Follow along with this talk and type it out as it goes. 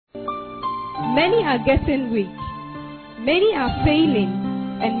Many are getting weak, many are failing,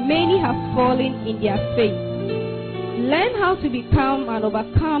 and many have fallen in their faith. Learn how to become an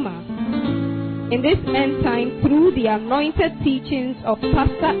overcomer in this end time through the anointed teachings of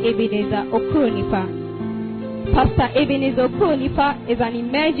Pastor Ebenezer Okronipa. Pastor Ebenezer Okronipa is an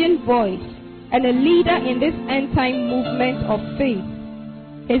emerging voice and a leader in this end time movement of faith.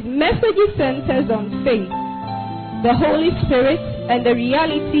 His message centers on faith, the Holy Spirit, and the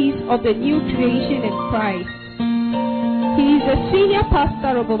realities of the new creation in Christ. He is the senior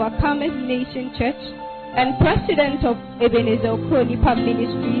pastor of Overcomers Nation Church and president of Ebenezer Okronipa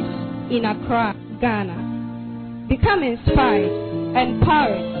Ministries in Accra, Ghana. Become inspired,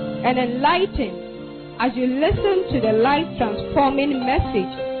 empowered, and enlightened as you listen to the life-transforming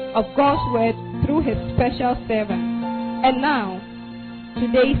message of God's Word through His special servant. And now,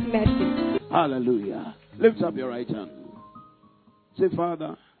 today's message. Hallelujah. Lift up your right hand. Say,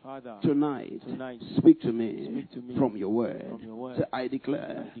 Father, tonight, speak to me from your word. Say, I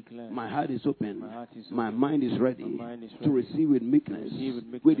declare, my heart is open, my mind is ready to receive with meekness,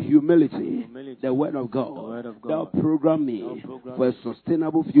 with humility, the word of God. Thou program me for a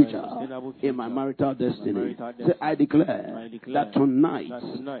sustainable future in my marital destiny. Say, I declare that tonight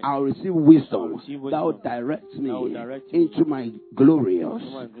I'll receive wisdom. Thou direct me into my glorious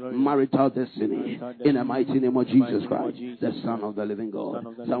marital destiny in the mighty name of Jesus Christ, the Son of the living God.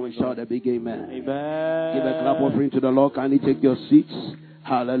 Someone shout a big amen. Amen. Give a clap offering to the Lord. Kindly take your seats.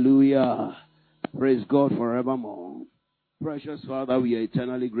 Hallelujah. Praise God forevermore. Precious Father, we are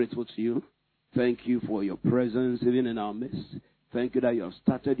eternally grateful to you. Thank you for your presence even in our midst. Thank you that you have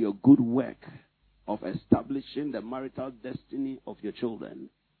started your good work of establishing the marital destiny of your children.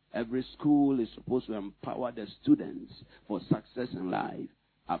 Every school is supposed to empower the students for success in life.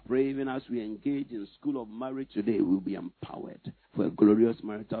 I pray even as we engage in school of marriage today, we'll be empowered for a glorious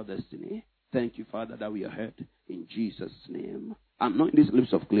marital destiny. Thank you, Father, that we are heard in Jesus' name. Anoint these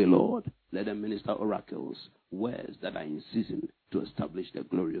lips of clay, Lord. Let them minister oracles, words that are in season to establish the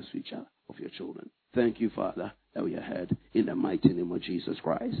glorious future of your children. Thank you, Father, that we are heard in the mighty name of Jesus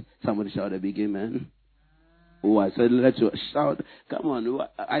Christ. Somebody shout a big amen. Oh, I said let you shout. Come on.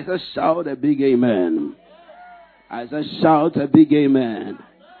 I said shout a big amen. I said shout a big amen.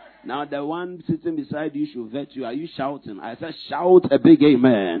 Now the one sitting beside you should vet you. Are you shouting? I said shout a big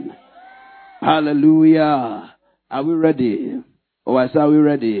amen. Hallelujah. Are we ready? Oh, I said are we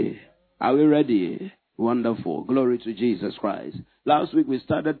ready? Are we ready? Wonderful. Glory to Jesus Christ. Last week we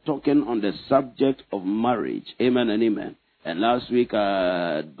started talking on the subject of marriage. Amen and amen. And last week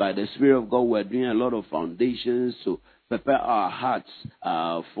by the Spirit of God we're doing a lot of foundations to prepare our hearts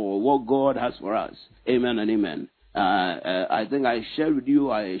for what God has for us. Amen and amen. I think I shared with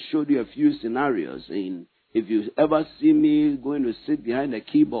you, I showed you a few scenarios in if you ever see me going to sit behind the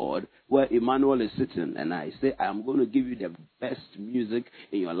keyboard where Emmanuel is sitting and I say, I'm going to give you the best music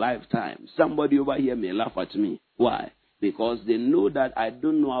in your lifetime. Somebody over here may laugh at me. Why? Because they know that I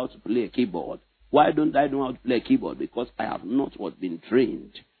don't know how to play a keyboard. Why don't I know how to play a keyboard? Because I have not been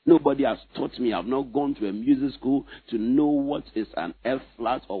trained. Nobody has taught me. I have not gone to a music school to know what is an F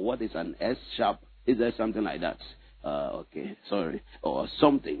flat or what is an S sharp. Is there something like that? Okay, sorry, or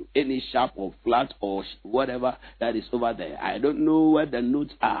something, any sharp or flat or whatever that is over there. I don't know where the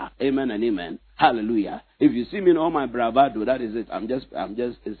notes are. Amen and amen. Hallelujah. If you see me in all my bravado, that is it. I'm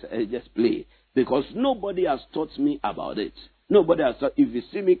just play because nobody has taught me about it. Nobody has taught. If you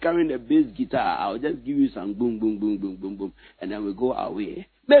see me carrying a bass guitar, I'll just give you some boom, boom, boom, boom, boom, boom, and then we go our way.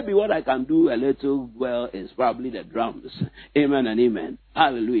 Maybe what I can do a little well is probably the drums. Amen and amen.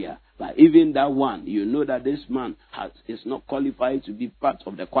 Hallelujah. But even that one, you know that this man is not qualified to be part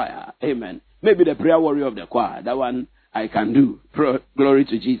of the choir. Amen. Maybe the prayer warrior of the choir. That one I can do. Glory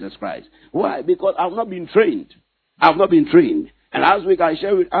to Jesus Christ. Why? Because I've not been trained. I've not been trained. And last week I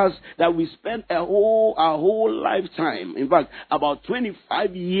shared with us that we spent our whole lifetime, in fact, about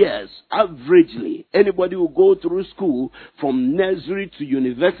 25 years averagely. Anybody who go through school from nursery to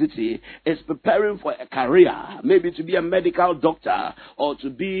university is preparing for a career, maybe to be a medical doctor or to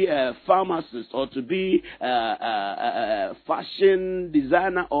be a pharmacist or to be a fashion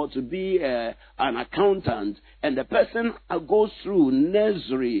designer or to be an accountant. And the person goes through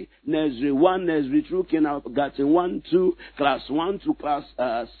nursery 1, nursery 2, kindergarten 1, 2, class 1 to class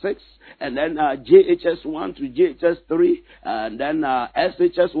 6, and then JHS 1 to JHS 3, and then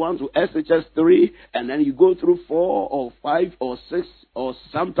SHS 1 to SHS 3, and then you go through 4 or 5 or 6 or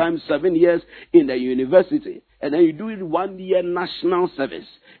sometimes 7 years in the university. And then you do it 1 year national service.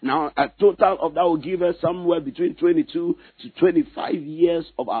 Now, a total of that will give us somewhere between 22 to 25 years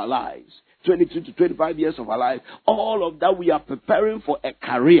of our lives. 22 to 25 years of our life. All of that we are preparing for a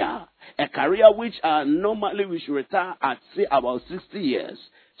career. a career which normally we should retire at, say, about 60 years.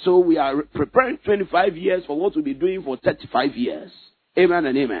 So we are preparing 25 years for what we'll be doing for 35 years. Amen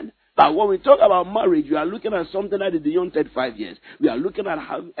and amen. But when we talk about marriage, we are looking at something that is beyond 35 years. We are looking at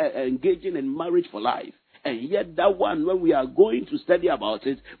engaging in marriage for life. And yet that one, when we are going to study about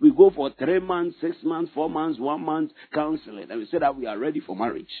it, we go for 3 months, 6 months, 4 months, 1 month counseling. And we say that we are ready for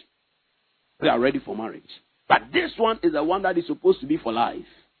marriage. We are ready for marriage. But this one is the one that is supposed to be for life.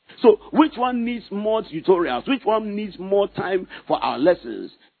 So which one needs more tutorials? Which one needs more time for our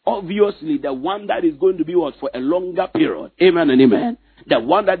lessons? Obviously, the one that is going to be what? For a longer period. Amen and amen. The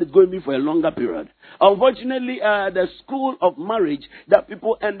one that is going to be for a longer period. Unfortunately, the school of marriage that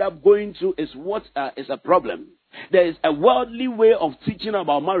people end up going to is what is a problem. There is a worldly way of teaching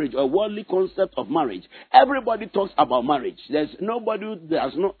about marriage, or a worldly concept of marriage. Everybody talks about marriage. There's nobody who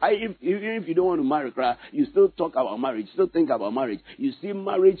does not. Even if you don't want to marry, you still talk about marriage, still think about marriage. You see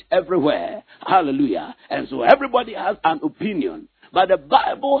marriage everywhere. Hallelujah. And so everybody has an opinion. But the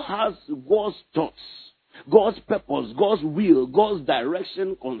Bible has God's thoughts, God's purpose, God's will, God's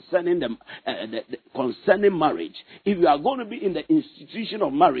direction concerning concerning marriage. If you are going to be in the institution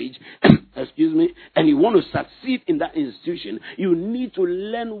of marriage, excuse me, and you want to succeed in that institution, you need to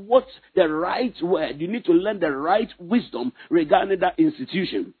learn what's the right word. You need to learn the right wisdom regarding that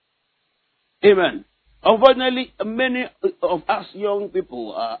institution. Amen. Unfortunately, many of us young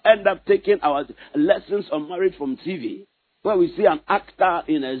people end up taking our lessons on marriage from TV. Where we see an actor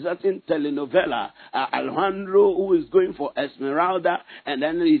in a certain telenovela, Alejandro, who is going for Esmeralda, and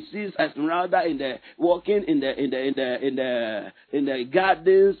then he sees Esmeralda walking in the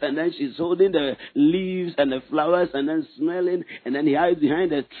gardens, and then she's holding the leaves and the flowers, and then smelling, and then he hides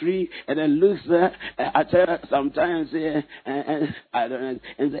behind a tree, and then looks at her sometimes, and I don't know,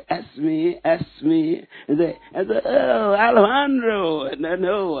 and say, "Ask me," and say, "Oh, Alejandro," and then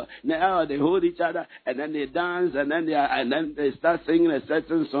now they hold each other, and then they dance, and then they start singing a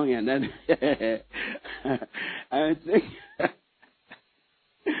certain song, and then I think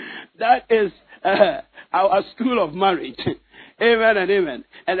that is our school of marriage. Amen and amen.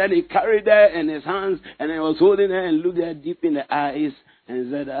 And then he carried her in his hands, and he was holding her and looked her deep in the eyes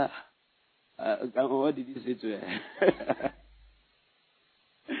and said, what did he say to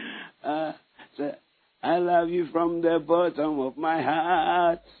her? Said, "I love you from the bottom of my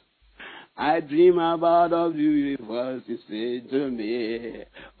heart. I dream about all beautiful you say to me.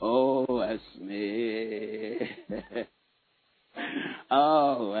 Oh, ask me.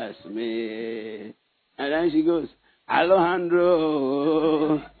 Oh, ask me." And then she goes,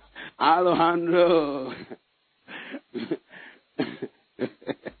 "Alejandro, Alejandro."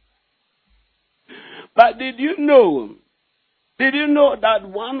 But did you know that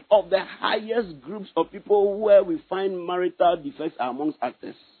one of the highest groups of people where we find marital defects are amongst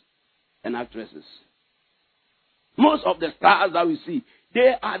actors and actresses? Most of the stars that we see,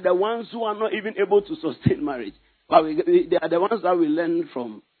 they are the ones who are not even able to sustain marriage. But they are the ones that we learn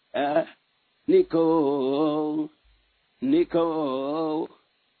from. Nicole,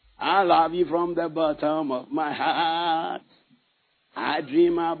 I love you from the bottom of my heart. I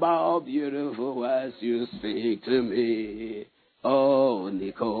dream about beautiful words you speak to me. Oh,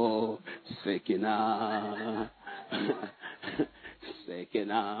 Nicole, Sekina.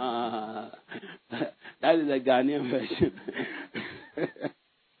 Sekina. That is a Ghanaian version.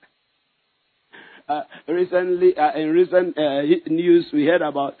 Recently, in recent news, we heard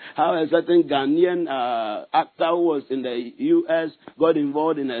about how a certain Ghanaian actor who was in the U.S. got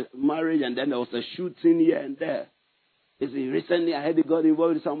involved in a marriage, and then there was a shooting here and there. You see, recently I heard he got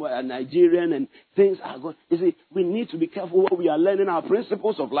involved with somewhere, a Nigerian, and things are going. You see, we need to be careful what we are learning, our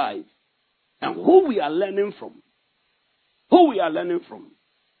principles of life, and who we are learning from. Who we are learning from.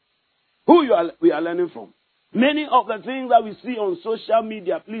 We are learning from. Many of the things that we see on social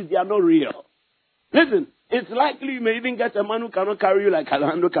media, please, they are not real. Listen, it's likely you may even get a man who cannot carry you like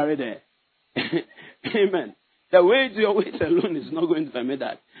Alejandro carried her. Amen. The weight, your weight alone is not going to permit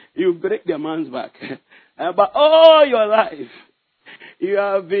that. You break the man's back. But all your life, you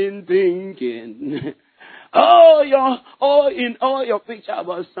have been thinking. In all your picture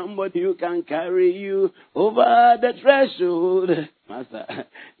about somebody who can carry you over the threshold. Master,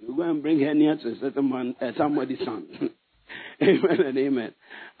 you go and bring her near to a certain man, somebody's son. Amen and amen.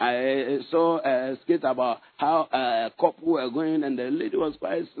 I saw a skit about how a couple were going, and the lady was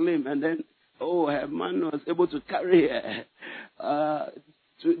quite slim, and then her man was able to carry her.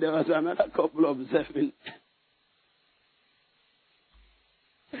 There was another couple observing,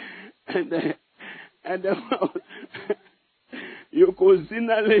 and the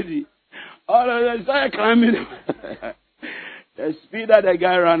Yokozuna lady, all of them started climbing. The speed that the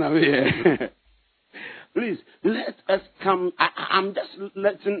guy ran away. Please, let us come. I'm just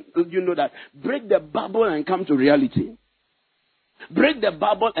letting you know that. Break the bubble and come to reality. Break the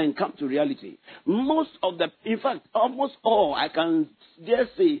bubble and come to reality. In fact, almost all, I can dare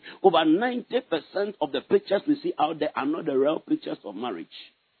say, over 90% of the pictures we see out there are not the real pictures of marriage.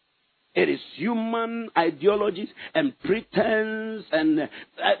 It is human ideologies and pretense, and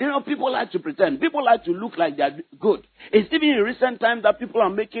people like to pretend. People like to look like they're good. It's even in recent times that people are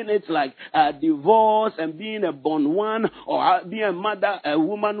making it like divorce and being a born one, or being a mother, a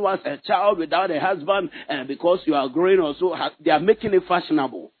woman who has a child without a husband, and because you are growing also, they are making it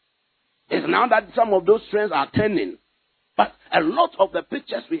fashionable. It's now that some of those trends are turning. But a lot of the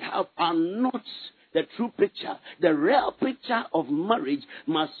pictures we have are not the true picture. The real picture of marriage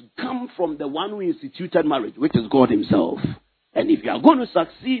must come from the one who instituted marriage, which is God himself. And if you are going to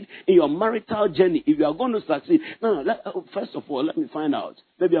succeed in your marital journey, if you are going to succeed, first of all, let me find out.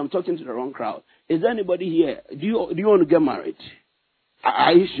 Maybe I'm talking to the wrong crowd. Is there anybody here? Do you want to get married?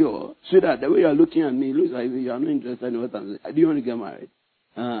 Are you sure? So that the way you are looking at me, looks like you are not interested in what I'm saying. Do you want to get married?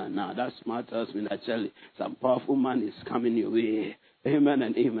 Now that smart tells me that actually some powerful man is coming your way. Amen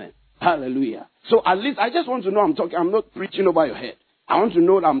and amen. Hallelujah. So at least I just want to know I'm not preaching over your head. I want to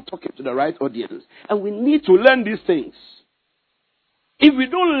know that I'm talking to the right audience. And we need to learn these things. If we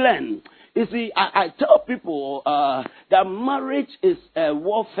don't learn, you see, I tell people that marriage is a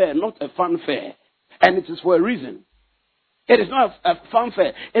warfare, not a fanfare. And it is for a reason. It is not a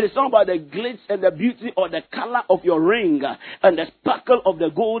fanfare. It is not about the glitz and the beauty or the color of your ring and the sparkle of the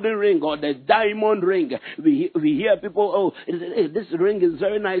golden ring or the diamond ring. We hear people, this ring is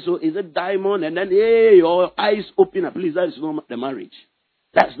very nice. So is it diamond? And then, your eyes open up. Please, that is not the marriage.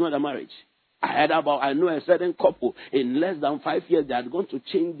 That's not the marriage. I know a certain couple in less than 5 years, they had gone to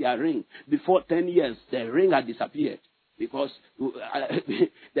change their ring. Before 10 years, the ring had disappeared because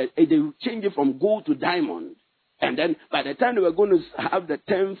they changed it from gold to diamond. And then by the time they were going to have the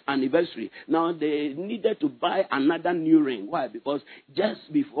 10th anniversary, now they needed to buy another new ring. Why? Because just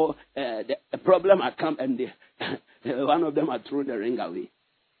before the problem had come and one of them had thrown the ring away.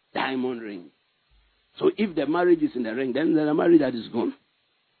 Diamond ring. So if the marriage is in the ring, then the marriage that is gone.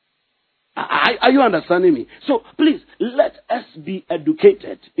 Are you understanding me? So please, let us be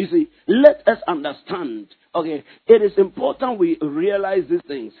educated. You see, let us understand. Okay, it is important we realize these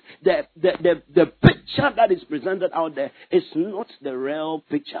things. The picture that is presented out there is not the real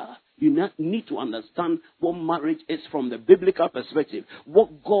picture. You need to understand what marriage is from the biblical perspective,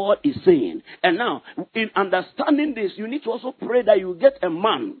 what God is saying. And now, in understanding this, you need to also pray that you get a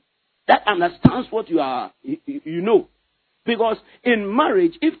man that understands what you know. Because in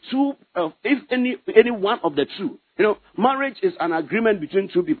marriage, if any one of the two, marriage is an agreement between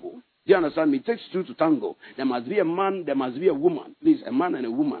two people. Do you understand me? It takes two to tango. There must be a man, there must be a woman. Please, a man and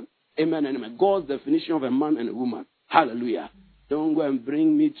a woman. Amen and amen. God's definition of a man and a woman. Hallelujah. Don't go and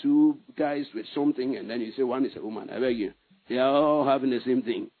bring me two guys with something and then you say one is a woman. I beg you. They are all having the same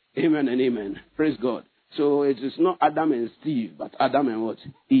thing. Amen and amen. Praise God. So it is not Adam and Steve, but Adam and what?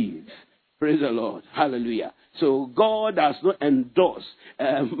 Eve. Praise the Lord. Hallelujah. So God does not endorse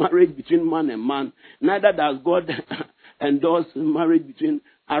marriage between man and man. Neither does God endorse marriage between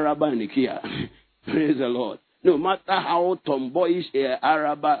Araba and Ikea. Praise the Lord. No matter how tomboyish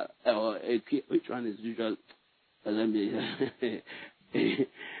Araba or Ikea, which one is usual? Let me. The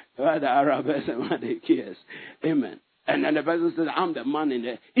Arabas and the Ikeas. Amen. And then the person says, I'm the man in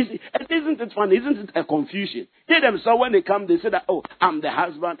there. Isn't it funny? Isn't it a confusion? They themselves, when they come, they say that, I'm the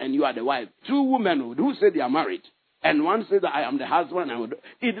husband and you are the wife. Two women who say they are married. And one says that I am the husband.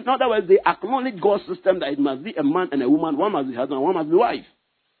 In other words, they acknowledge God's system that it must be a man and a woman. One must be husband, one must be wife.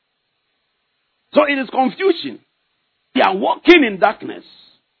 So it is confusion. They are walking in darkness.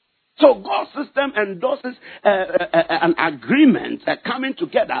 So God's system endorses an agreement, a coming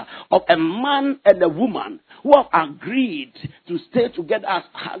together of a man and a woman who have agreed to stay together as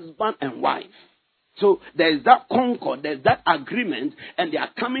husband and wife. So there is that concord, there is that agreement, and they are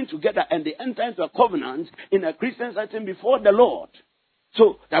coming together and they enter into a covenant in a Christian setting before the Lord.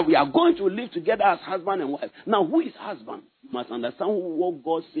 So that we are going to live together as husband and wife. Now, who is husband? You must understand what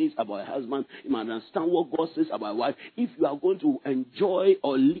God says about a husband. You must understand what God says about a wife. If you are going to enjoy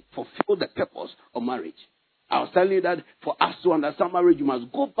or fulfill the purpose of marriage. I was telling you that for us to understand marriage, you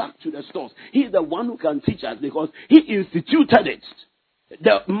must go back to the source. He is the one who can teach us because he instituted it.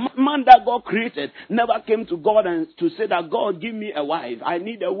 The man that God created never came to God and to say that, God, give me a wife. I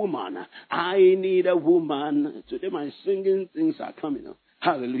need a woman. I need a woman. Today my singing things are coming up.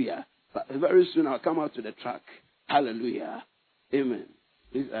 Hallelujah. But very soon I'll come out to the track. Hallelujah. Amen.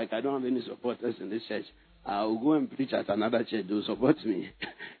 It's like I don't have any supporters in this church. I'll go and preach at another church. They'll support me.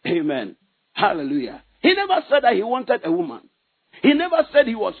 Amen. Hallelujah. He never said that he wanted a woman. He never said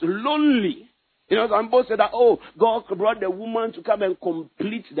he was lonely. You know, some people say that, oh, God brought the woman to come and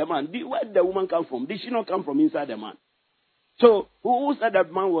complete the man. Where did the woman come from? Did she not come from inside the man? So, who said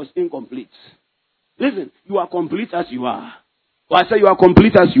that man was incomplete? Listen, you are complete as you are. I say you are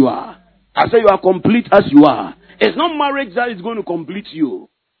complete as you are. I say you are complete as you are. It's not marriage that is going to complete you.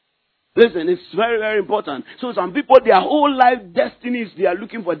 Listen, it's very, very important. So some people, their whole life destinies, they are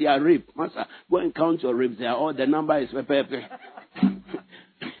looking for their rib. Master, go and count your ribs there. Oh, the number is pepe.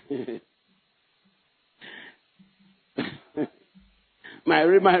 my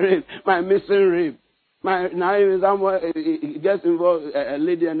rib, my missing rib. Now someone he gets involved, a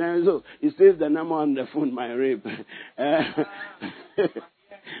lady, and then so he saves the number on the phone, my rib.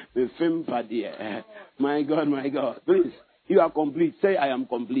 My God. Please, you are complete. Say, I am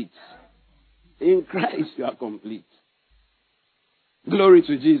complete. In Christ, you are complete. Glory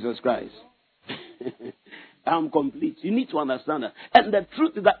to Jesus Christ. I am complete. You need to understand that. And the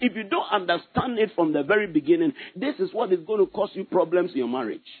truth is that if you don't understand it from the very beginning, this is what is going to cause you problems in your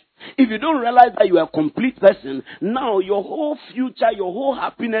marriage. If you don't realize that you are a complete person, now your whole future, your whole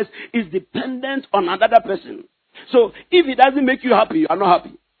happiness is dependent on another person. So if it doesn't make you happy, you are not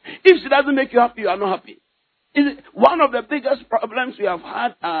happy. If she doesn't make you happy, you are not happy. One of the biggest problems we have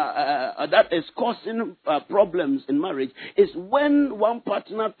had that is causing problems in marriage is when one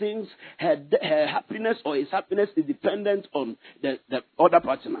partner thinks her happiness or his happiness is dependent on the other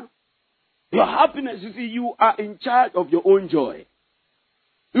partner. Your happiness, you see, you are in charge of your own joy.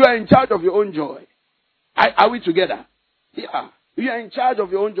 You are in charge of your own joy. Are we together? Yeah. You are in charge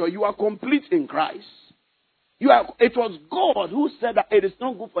of your own joy. You are complete in Christ. It was God who said that it is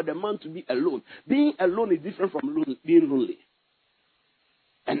not good for the man to be alone. Being alone is different from being lonely.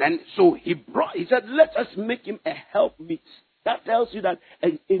 And then, so he said, let us make him a helpmeet. That tells you that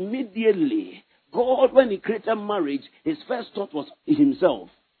immediately, God, when he created marriage, his first thought was himself.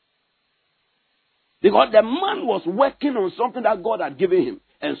 Because the man was working on something that God had given him.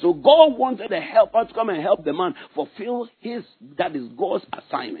 And so God wanted a helper to come and help the man fulfill that is God's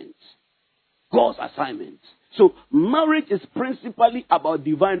assignment. God's assignment. So marriage is principally about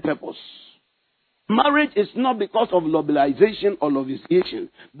divine purpose. Marriage is not because of mobilization or lovification.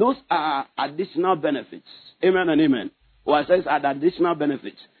 Those are additional benefits. Amen and amen. What I say is additional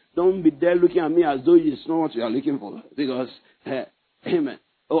benefits. Don't be there looking at me as though you know what you are looking for. Because, amen.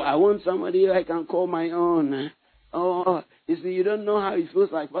 Oh, I want somebody I can call my own. Oh, you see, you don't know how it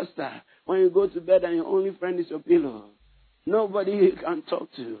feels like, Pastor, when you go to bed and your only friend is your pillow. Nobody you can talk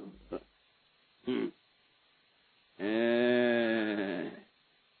to.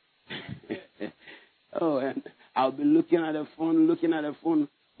 Oh, and I'll be looking at the phone,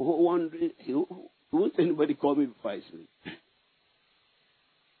 wondering, won't anybody call me before I sleep?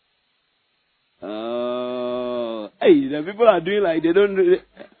 Oh, hey, the people are doing like they don't do it.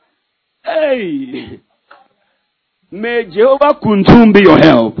 Hey, may Jehovah Kuntum be your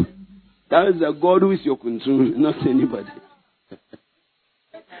help. That is the God who is your Kuntum, not anybody.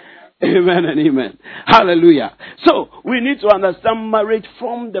 Amen and amen. Hallelujah. So, we need to understand marriage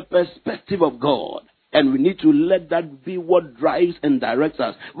from the perspective of God. And we need to let that be what drives and directs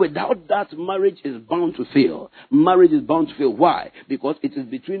us. Without that, marriage is bound to fail. Marriage is bound to fail. Why? Because it is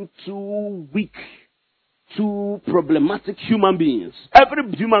between two weak, two problematic human beings. Every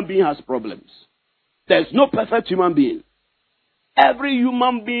human being has problems. There's no perfect human being. Every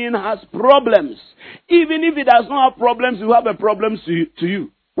human being has problems. Even if he does not have problems, he will have a problem to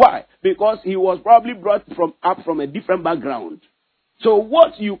you. Why? Because he was probably brought up from a different background. So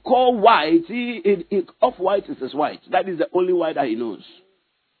what you call white, off-white is his white. That is the only white that he knows.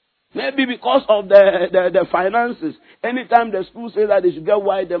 Maybe because of the finances. Anytime the school says that they should get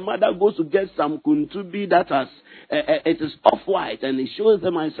white, the mother goes to get some kuntubi that has, it is off-white. And he shows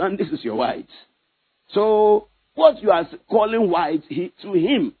them, my son, this is your white. So what you are calling white to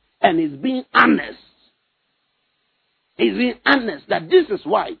him, and he's being honest. He's being honest that this is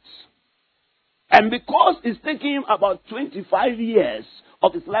white. And because it's taking him about 25 years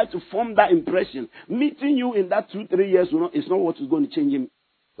of his life to form that impression, meeting you in that 2-3 years is not what is going to change him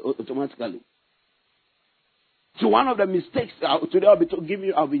automatically. So one of the mistakes, today I'll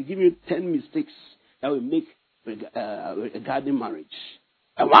be giving you 10 mistakes that will make regarding marriage.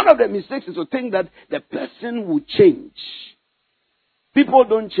 And one of the mistakes is to think that the person will change. People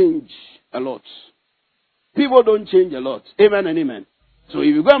don't change a lot. People don't change a lot. Amen and amen. So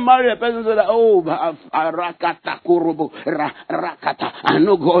if you go and marry a person, say that, oh, rakata korobo, rakata, I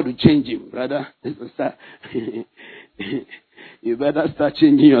know God will change him, brother. You better start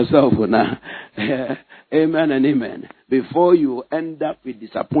changing yourself now. Amen and amen. Before you end up with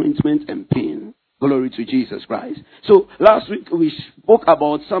disappointment and pain. Glory to Jesus Christ. So last week we spoke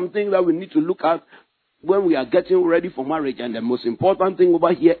about something that we need to look at when we are getting ready for marriage, and the most important thing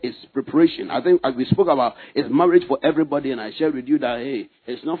over here is preparation. I think as we spoke about, is marriage for everybody, and I shared with you that, hey,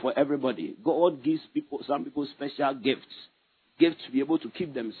 it's not for everybody. God gives some people special gifts to be able to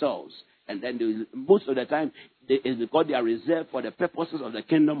keep themselves, and then most of the time, it's because they are reserved for the purposes of the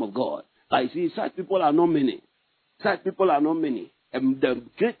kingdom of God. I see such people are not many. And the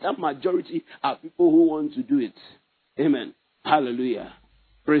greater majority are people who want to do it. Amen. Hallelujah.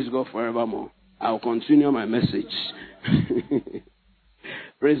 Praise God forevermore. I'll continue my message.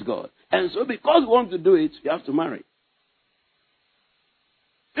 Praise God. And so because we want to do it, you have to marry.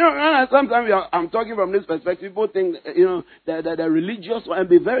 Sometimes I'm talking from this perspective. People think, the religious one, and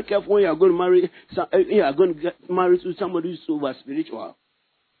be very careful when you are going to marry. You are going to get married to somebody who's over spiritual.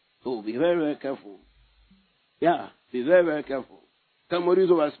 So be very, very careful. Yeah, be very, very careful. Somebody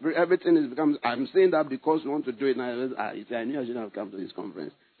who's over spiritual, everything is becomes. I'm saying that because we want to do it now. I knew I shouldn't have come to this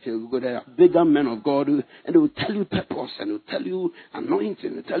conference. So there are bigger men of God, and they will tell you purpose, and they will tell you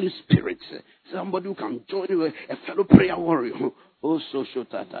anointing, they will tell you spirits. Somebody who can join you, a fellow prayer warrior. Oh, so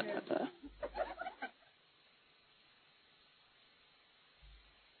ta ta ta ta.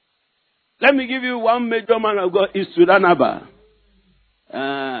 Let me give you one major man of God, Isudanaba.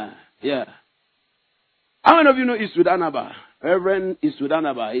 Yeah. How many of you know Isudanaba? Reverend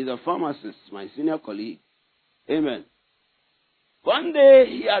Isudanaba. He's a pharmacist, my senior colleague. Amen. One day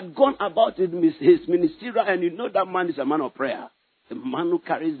he had gone about his ministerial, and you know that man is a man of prayer. A man who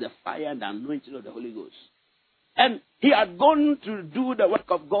carries the fire and the anointing of the Holy Ghost. And he had gone to do the work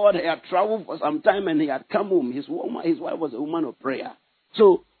of God. He had traveled for some time and he had come home. His wife was a woman of prayer.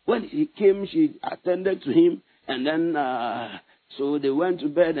 So when he came, she attended to him, and then so they went to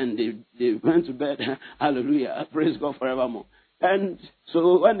bed, and they went to bed. Hallelujah. Praise God forevermore. And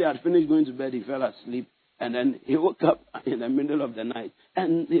so when they had finished going to bed, he fell asleep. And then he woke up in the middle of the night,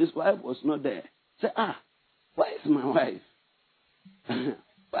 and his wife was not there. He said, where is my wife?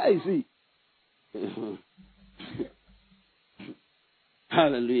 Where is he?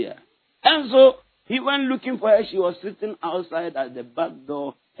 Hallelujah. And so he went looking for her. She was sitting outside at the back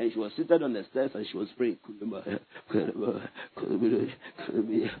door, and she was seated on the stairs, and she was praying.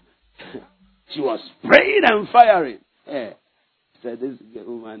 She was praying and firing. Yeah. Said this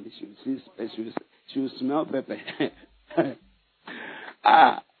woman, she will smell pepper.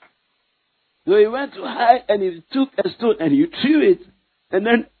 So he went to hide, and he took a stone and he threw it, and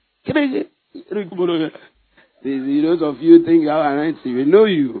then those of you think how anointing, we know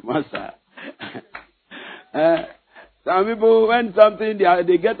you, master. Some people, when something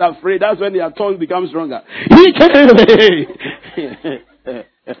they get afraid, that's when their tongue becomes stronger.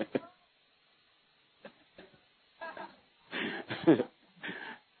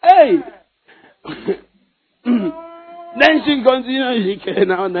 Hey! Then she continued,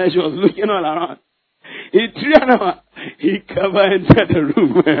 now she was looking all around. He threw her, he covered into the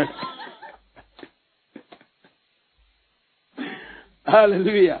room.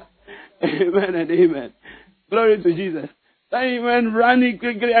 Hallelujah. Amen and amen. Glory to Jesus. Then he went running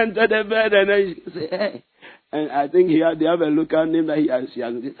quickly into the bed, and then she said, hey. And I think they have a look at him that he has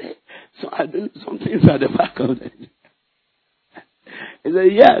young. He said, so I don't know, something's at the back of it. He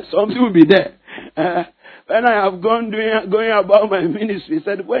said, yes, something will be there. When I have going about my ministry, he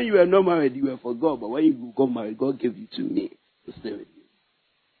said, when you were not married, you were for God, but when you got married, God gave you to me to stay with you.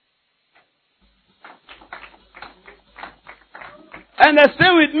 And the stay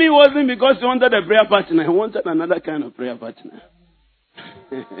with me wasn't because he wanted a prayer partner. He wanted another kind of prayer partner.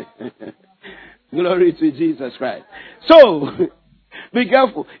 Glory to Jesus Christ. So, be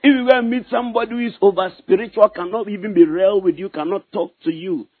careful. If you go and meet somebody who is over spiritual, cannot even be real with you, cannot talk to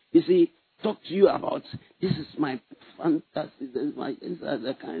you. You see, talk to you about, this is my fantasy, this is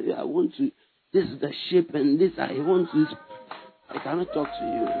the kind I want to, this is the shape, and this I want to, I cannot talk to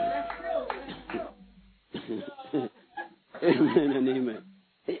you. Amen and amen.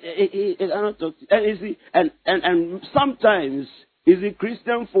 I cannot talk to you. And you see, and sometimes, you see,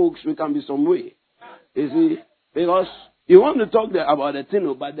 Christian folks, we can be some way. You see, because you want to talk about the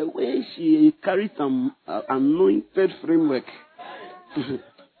thing, but the way she carries some anointed framework.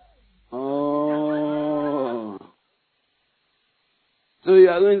 Oh. So you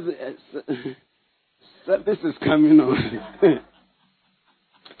are going to service is coming on.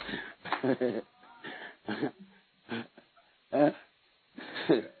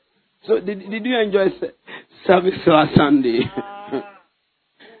 So did you enjoy service last Sunday?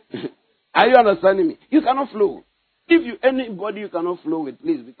 Are you understanding me? You cannot flow. Anybody you cannot flow with,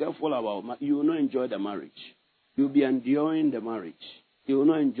 please be careful about. You will not enjoy the marriage. You'll be enduring the marriage. You will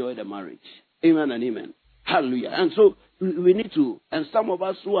not enjoy the marriage. Amen and amen. Hallelujah. And so we need to, and some of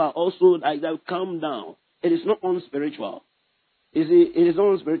us who are also like that, calm down. It is not unspiritual. You see, it is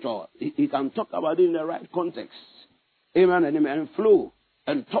not unspiritual. You can talk about it in the right context. Amen and amen. And flow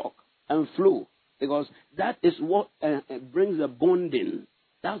and talk and flow. Because that is what brings the bonding.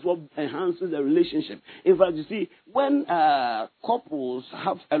 That's what enhances the relationship. In fact, you see, when couples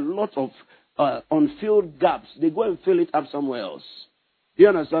have a lot of unfilled gaps, they go and fill it up somewhere else. Do you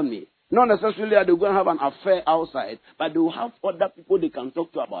understand me? Not necessarily that they're going to have an affair outside, but they will have other people they can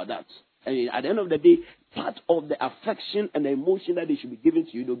talk to about that. And at the end of the day, part of the affection and the emotion that they should be giving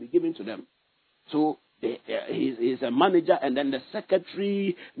to you, they'll be giving to them. So he's a manager, and then the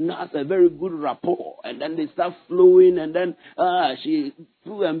secretary has a very good rapport, and then they start flowing, and then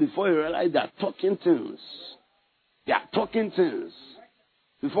and before you realize they're talking things. They are talking things.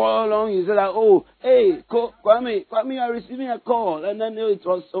 Before long, you say like, oh, hey, Kwame, you are receiving a call. And then it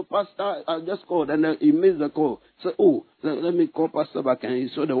was, Pastor, I just called. And then he missed the call. So, let me call Pastor back. And he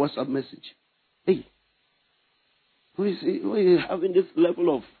saw the WhatsApp message. Hey, who is having this level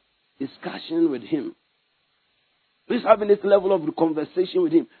of discussion with him? Who is having this level of conversation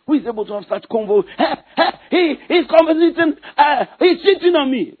with him? Who is able to have such convo? He's conversating. He's cheating on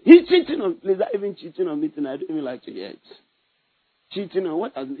me. He's cheating on me. Please, not even cheating on me tonight. I don't even like to hear it. Cheating on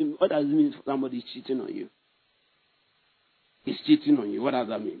what does it mean for somebody cheating on you? He's cheating on you. What does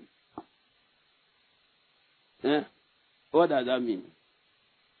that mean? What does that mean?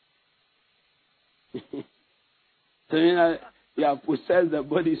 So you have possessed the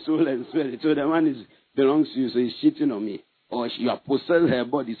body, soul, and spirit. So the man belongs to you, so he's cheating on me. Or you have possessed her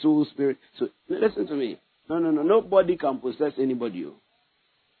body, soul, spirit. So listen to me. No. Nobody can possess anybody.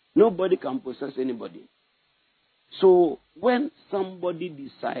 Nobody can possess anybody. So when somebody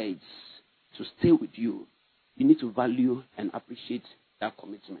decides to stay with you, you need to value and appreciate that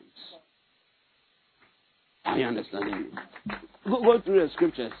commitment. Are you understanding me? Go through the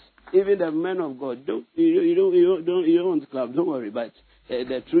scriptures. Even the men of God, you don't want to clap. Don't worry, but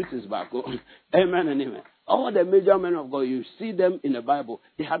the truth is back. Amen and amen. All the major men of God, you see them in the Bible.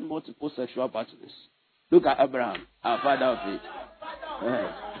 They had multiple sexual partners. Look at Abraham, our father of faith.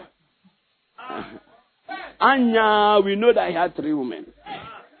 Anya, we know that he had 3 women.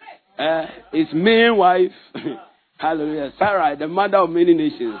 His main wife, hallelujah, Sarah, the mother of many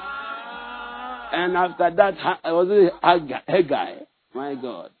nations. And after that, was it Haggai? My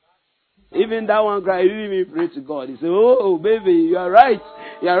God. Even that one cried, he didn't even pray to God. He said, oh, baby, you are right.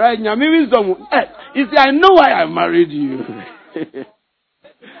 You are right. He said, I know why I married you.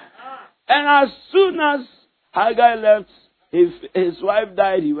 And as soon as Haggai left, his wife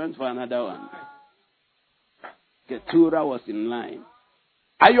died, he went for another one. Keturah was in line.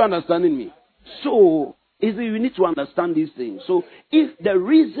 Are you understanding me? So, we need to understand these things. So, if the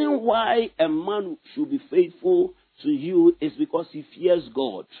reason why a man should be faithful to you is because he fears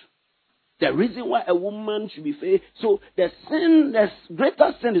God, the reason why a woman should be faithful, so the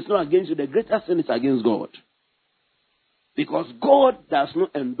greater sin is not against you, the greater sin is against God. Because God does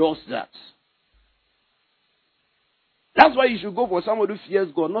not endorse that. That's why you should go for somebody who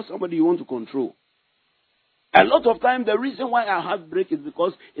fears God, not somebody you want to control. A lot of times, the reason why our heart breaks is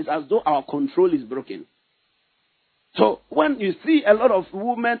because it's as though our control is broken. So, when you see a lot of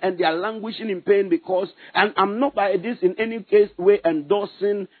women and they are languishing in pain because, and I'm not by this in any case way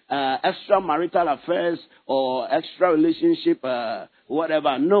endorsing extramarital affairs or extra relationship,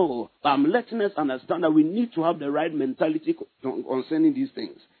 whatever. No, but I'm letting us understand that we need to have the right mentality concerning these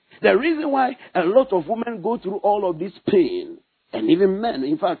things. The reason why a lot of women go through all of this pain, and even men,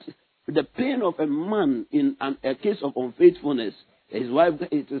 in fact, the pain of a man in a case of unfaithfulness, his wife,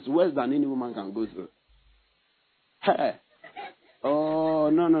 it is worse than any woman can go through. Oh,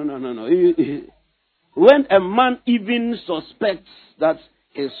 no. When a man even suspects that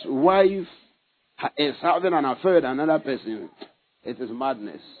his wife is having an affair with another person, it is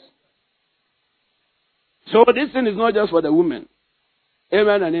madness. So this thing is not just for the women.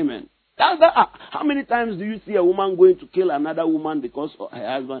 Amen and amen. How many times do you see a woman going to kill another woman because of her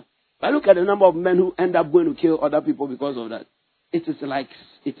husband? But look at the number of men who end up going to kill other people because of that. It is like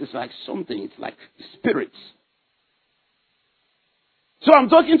something. It's like spirits. So I'm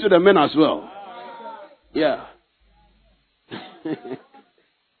talking to the men as well. Yeah.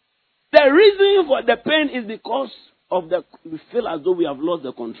 The reason for the pain is because of we feel as though we have lost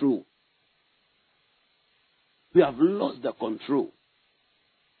the control. We have lost the control.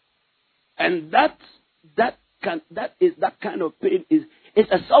 And that kind of pain it's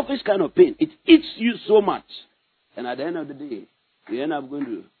a selfish kind of pain. It eats you so much And at the end of the day, you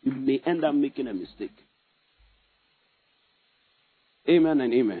may end up making a mistake. Amen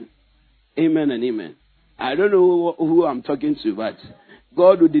and amen. Amen and amen. I don't know who I'm talking to, but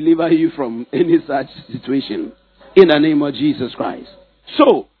God will deliver you from any such situation in the name of Jesus Christ.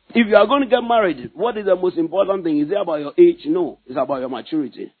 So, if you are going to get married, what is the most important thing? Is it about your age? No, it's about your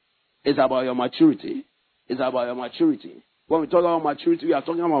maturity. It's about your maturity. It's about your maturity. When we talk about maturity, we are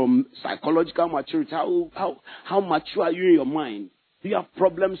talking about psychological maturity. How mature are you in your mind? Do you have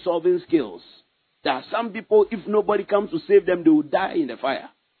problem-solving skills? There are some people, if nobody comes to save them, they will die in the fire.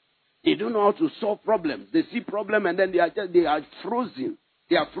 They don't know how to solve problems. They see problem and then they are frozen.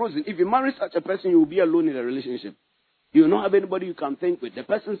 They are frozen. If you marry such a person, you will be alone in a relationship. You will not have anybody you can think with. The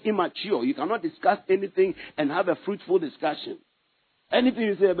person is immature. You cannot discuss anything and have a fruitful discussion. Anything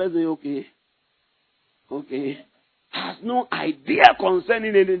you say, the person say, okay. Has no idea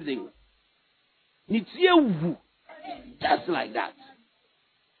concerning anything. Just like that.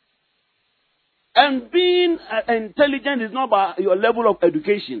 And being intelligent is not by your level of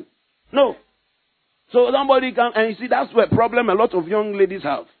education. No. So somebody can, and you see, that's where problem a lot of young ladies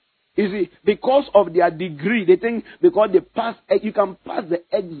have. You see, because of their degree, they think because they pass, you can pass the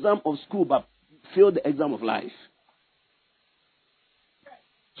exam of school but fail the exam of life.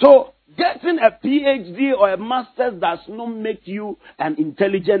 So, getting a PhD or a master's does not make you an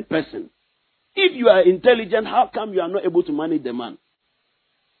intelligent person. If you are intelligent, how come you are not able to manage the man?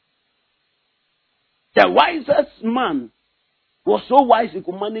 The wisest man was so wise he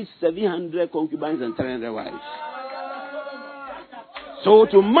could manage 700 concubines and 300 wives. So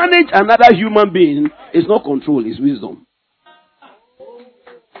to manage another human being is not control, it's wisdom.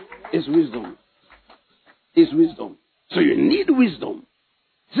 It's wisdom. It's wisdom. So you need wisdom.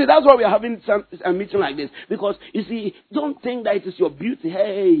 See, that's why we are having a meeting like this. Because, you see, don't think that it is your beauty,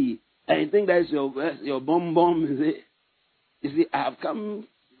 hey, and think that it's your bum. You see, I have come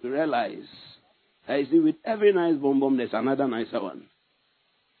to realize that, you see, with every nice bum, there's another nicer one.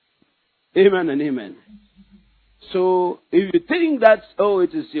 Amen and amen. So, if you think that,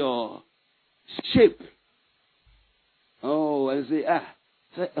 it is your shape, you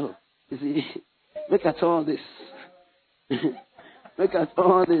see, look at all this. Look at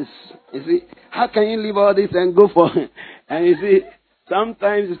all this. You see, how can you leave all this and go for it? And you see,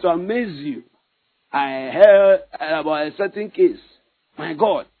 sometimes it's to amaze you. I heard about a certain case. My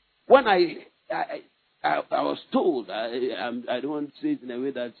God, when I was told, I don't want to say it in a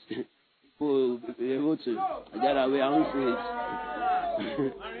way that people will be able to get away. I won't say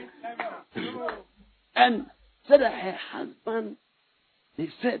it. And said that her husband, she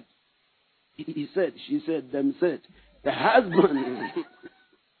said, the husband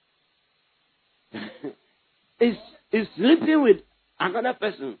is sleeping with another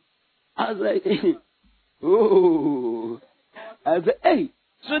person. I was like, I said, hey.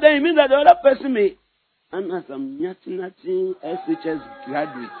 So then it means that the other person may, and as some nothing SHS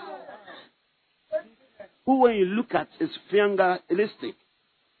graduates, who when you look at is fingerlistic.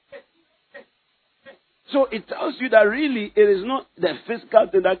 So it tells you that really it is not the physical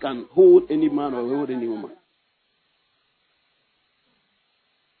thing that can hold any man or hold any woman.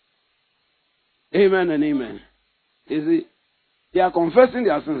 Amen and amen. You see, they are confessing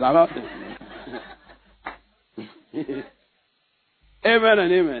their sins about them. Amen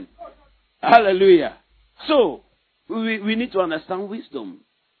and amen. Hallelujah. So, we need to understand wisdom.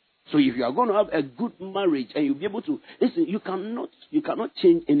 So if you are going to have a good marriage and you'll be able to, listen, you cannot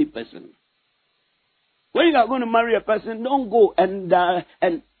change any person. When you are going to marry a person, don't go and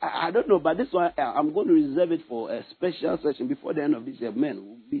I don't know, but this one I'm going to reserve it for a special session before the end of this year. Men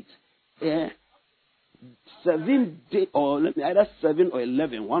will meet. 7 days, or let me either 7 or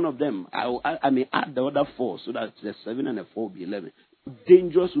 11. One of them, I may add the other 4 so that the 7 and the 4 will be 11.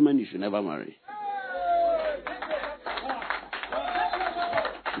 Dangerous women you should never marry.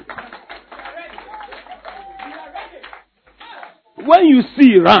 When you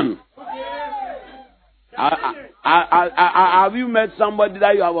see, run. Have you met somebody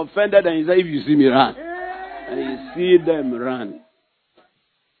that you have offended and you say, if you see me, run? And you see them run.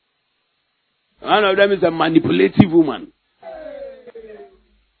 One of them is a manipulative woman.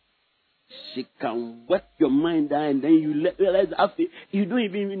 She can wet your mind down and then you realize after you don't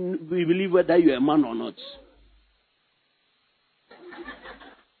even believe whether you're a man or not.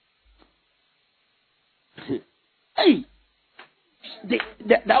 Hey!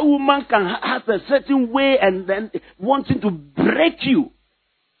 That woman has a certain way and then wanting to break you.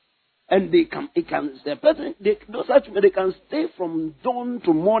 And those such people, they can stay from dawn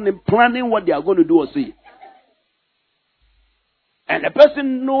to morning planning what they are going to do or say. And the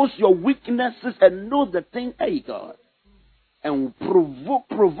person knows your weaknesses and knows the thing, hey God. And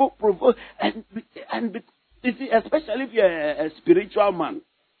provoke. And you see, especially if you're a spiritual man.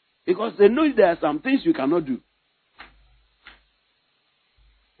 Because they know there are some things you cannot do.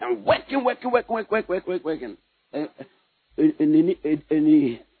 And working.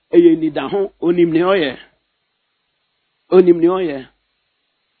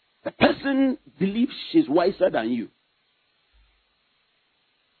 The person believes she's wiser than you.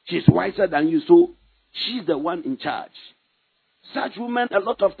 She's wiser than you, so she's the one in charge. Such women, a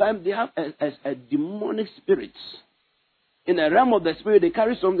lot of times, they have a demonic spirit. In the realm of the spirit, they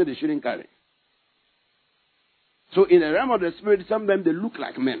carry something they shouldn't carry. So in the realm of the spirit, sometimes they look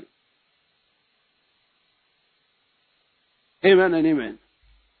like men. Amen and amen.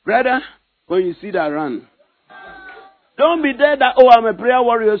 Brother, when you see that, run. Don't be there that, I'm a prayer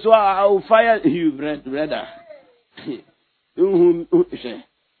warrior, so I will fire you, brother.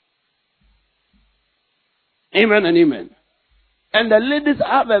 Amen and amen. And the ladies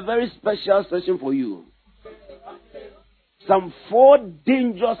have a very special session for you. Some 4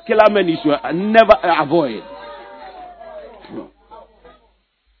 dangerous killer men you should never avoid.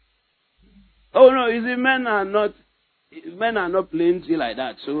 Oh no, you see, men are not plenty like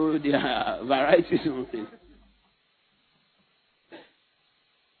that, so there are varieties of things.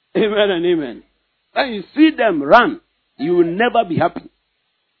 Amen and amen. When you see them run, you will never be happy.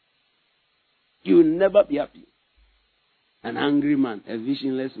 You will never be happy. An angry man, a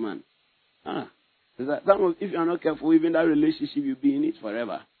visionless man. If you are not careful, even that relationship, you'll be in it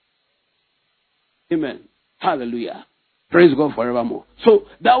forever. Amen. Hallelujah. Praise God forevermore. So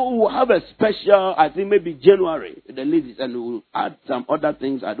that will have a special, I think maybe January, the ladies, and we'll add some other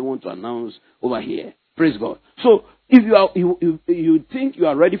things I don't want to announce over here. Praise God. So if you think you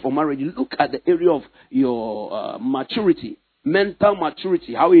are ready for marriage, look at the area of your maturity. Mental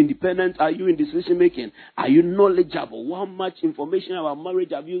maturity. How independent are you in decision making? Are you knowledgeable? How much information about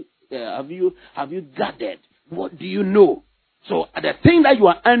marriage have you gathered? What do you know? So the thing that you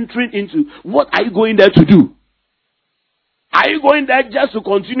are entering into, what are you going there to do? Are you going there just to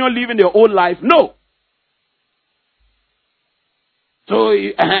continue living your old life? No. So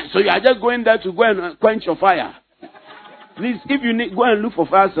you are just going there to go and quench your fire. Please, if you need, go and look for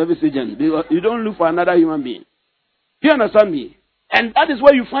fire service agent. You don't look for another human being. Do you understand me? And that is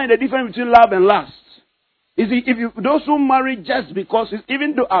where you find the difference between love and lust. You see, those who marry just because,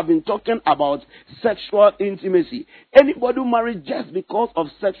 even though I've been talking about sexual intimacy, anybody who marries just because of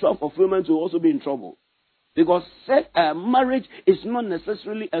sexual fulfillment will also be in trouble. Because marriage is not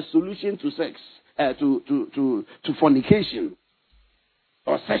necessarily a solution to sex, to fornication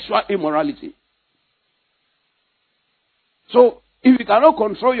or sexual immorality. So, if you cannot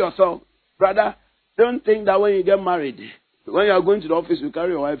control yourself, brother, don't think that when you get married, when you are going to the office, you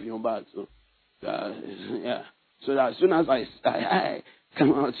carry your wife in your bag. So, yeah. So that as soon as I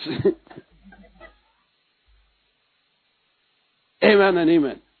come out, amen and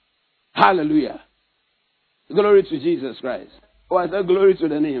amen. Hallelujah. Glory to Jesus Christ. Oh, I said glory to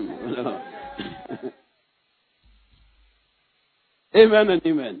the name. Amen and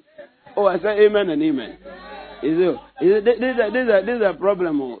amen. Oh, I said amen and amen. This is a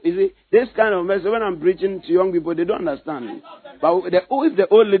problem. You see, this kind of message, when I'm preaching to young people, they don't understand. But if the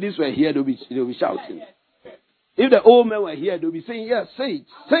old ladies were here, they'll be shouting. If the old men were here, they'll be saying, yes, say it,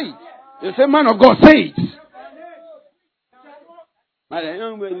 say it. They say, man of God, say it. But the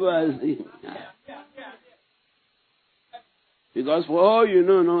young men go, because for all you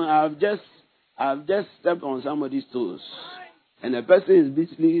know, I've just stepped on somebody's toes. And the person is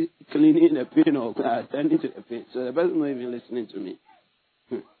basically cleaning the pain or attending to the pain. So the person is not even listening to me.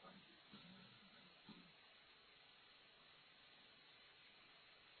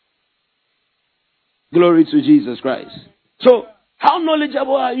 Glory to Jesus Christ. So, how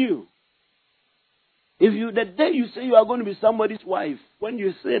knowledgeable are you? The day you say you are going to be somebody's wife, when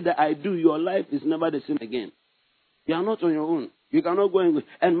you say that I do, your life is never the same again. You are not on your own. You cannot go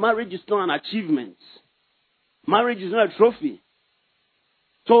and marriage is not an achievement. Marriage is not a trophy.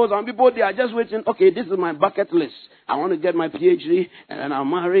 So some people, they are just waiting, okay, this is my bucket list. I want to get my PhD, and then I'll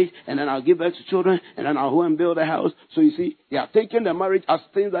marry, and then I'll give birth to children, and then I'll go and build a house. So you see, they are taking the marriage as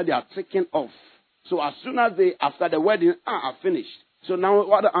things that they are taking off. So as soon as after the wedding, I've finished. So now,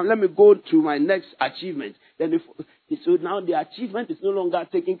 let me go to my next achievement. So now the achievement is no longer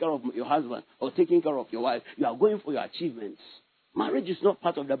taking care of your husband or taking care of your wife. You are going for your achievements. Marriage is not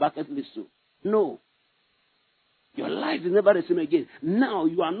part of the bucket list too. No. Your life is never the same again. Now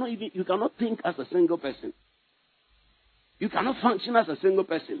you cannot think as a single person. You cannot function as a single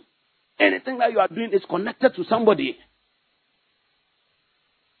person. Anything that you are doing is connected to somebody.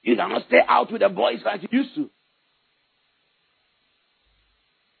 You cannot stay out with the boys like you used to.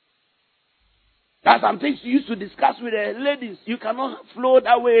 There are some things you used to discuss with the ladies. You cannot flow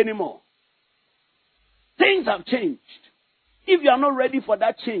that way anymore. Things have changed. If you are not ready for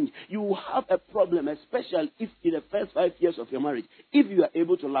that change, you will have a problem, especially if in the first 5 years of your marriage, if you are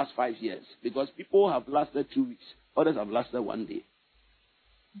able to last 5 years. Because people have lasted 2 weeks, others have lasted 1 day.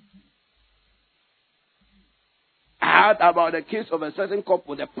 I heard about the case of a certain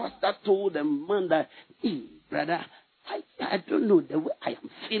couple. The pastor told the man that, hey, brother, I don't know the way I am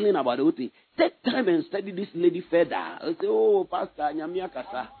feeling about the whole thing. Take time and study this lady further. I say, oh, Pastor Nyamia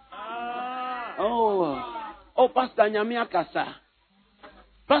Kasa. Oh, Pastor Nyamia Kasa.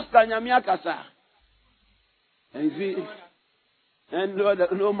 Pastor Nyamia Kasa. And see, and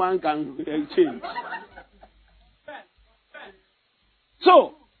no man can change.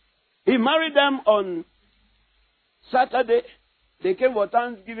 So, he married them on Saturday. They came for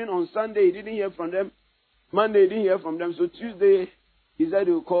Thanksgiving on Sunday. He didn't hear from them. Monday, he didn't hear from them. So Tuesday, he said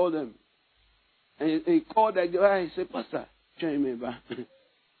he would call them. And he called the guy. He said, Pastor, join me back.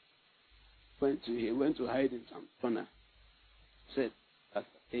 He went to hide in some corner. Said, Pastor,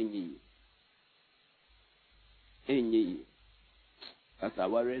 Enyi. Pastor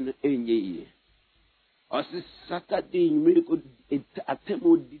Warren, Enyi. I said, Saturday, you made a good attempt.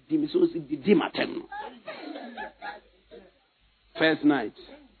 First night.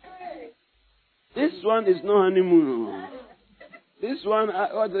 This one is no honeymoon. This one,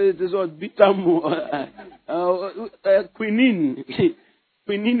 it is what Bitamo,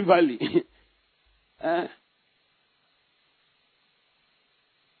 Quinin Valley.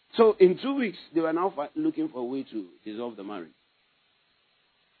 So in 2 weeks, they were now looking for a way to dissolve the marriage.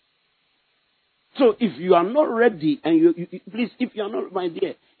 So if you are not ready, and you please, if you are not, my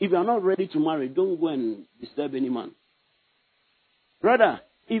dear, if you are not ready to marry, don't go and disturb any man. Brother,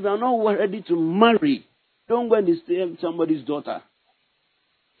 if you are not ready to marry, don't go and disturb somebody's daughter.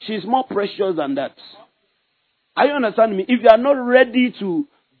 She's more precious than that. Are you understanding me? If you are not ready to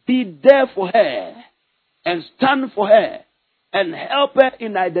be there for her and stand for her and help her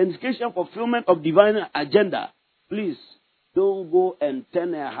in the identification fulfillment of divine agenda, please don't go and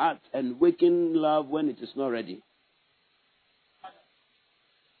turn her heart and waken love when it is not ready.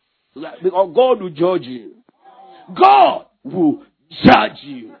 Because God will judge you. God will judge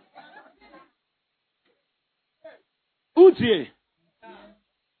you. Utie.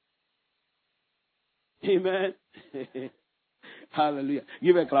 Amen. Hallelujah.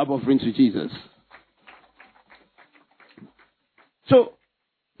 Give a clap offering to Jesus. So,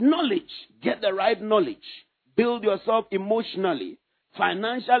 knowledge. Get the right knowledge. Build yourself emotionally.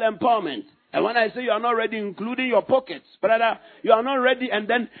 Financial empowerment. And when I say you are not ready, including your pockets, brother, you are not ready, and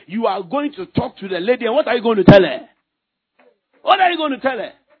then you are going to talk to the lady, and what are you going to tell her? What are you going to tell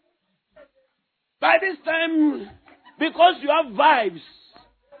her? By this time, because you have vibes,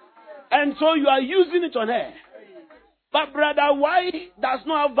 and so you are using it on her. But brother, why does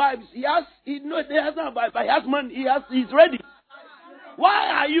not have vibes? He has not vibes, but he has money. He's ready. Why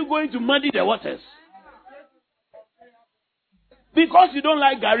are you going to muddy the waters? Because you don't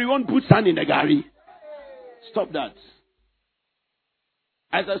like Gary, you won't put sand in the Gary. Stop that.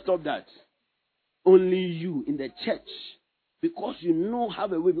 I said stop that. Only you in the church. Because you know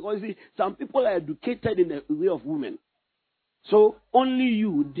have a way. Because you see, some people are educated in the way of women. So only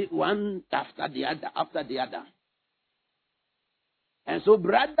you did one after the other. And so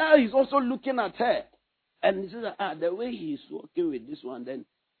brother is also looking at her. And he says, the way he is working with this one then.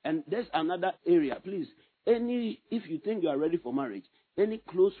 And there's another area. Please, if you think you are ready for marriage, any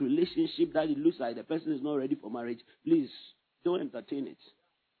close relationship that it looks like the person is not ready for marriage, please don't entertain it.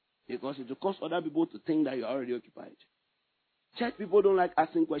 Because it will cause other people to think that you are already occupied. Church people don't like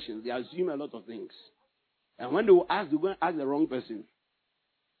asking questions. They assume a lot of things. And when they will ask, they're going to ask the wrong person.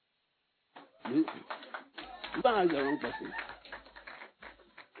 You're going to ask the wrong person.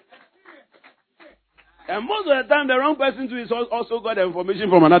 And most of the time, the wrong person too is also got the information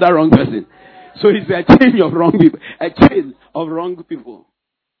from another wrong person. So it's a chain of wrong people. A chain of wrong people.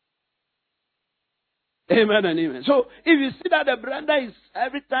 Amen and amen. So if you see that the brother is,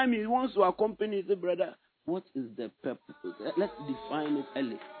 every time he wants to accompany the brother, what is the purpose? Let's define it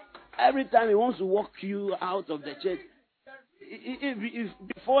early. Every time he wants to walk you out of the church, if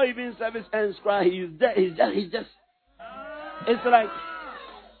before even service ends, he's there. He's just. It's like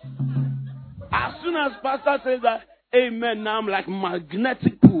as soon as pastor says that, amen. Now I'm like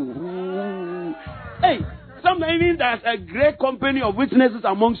magnetic pool. Hey, sometimes even there's a great company of witnesses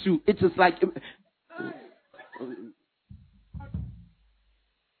amongst you. It is like.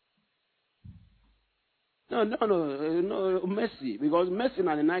 No, Messi. Because Messi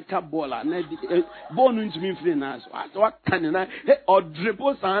na the night cap baller. Born into me free now. What can I? Or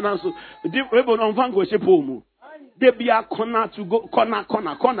dribble sana so. Dribble on van go shepomu. They be a corner to go corner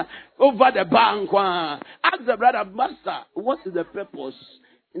over the bank. Ask the brother, Master, what is the purpose?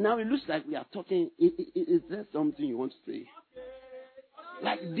 Now it looks like we are talking. Is there something you want to say?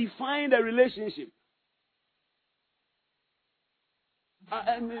 Like define the relationship.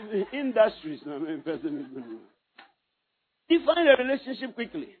 Industries. Define the relationship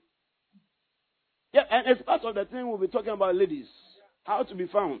quickly. Yeah, and as part of the thing we'll be talking about ladies. How to be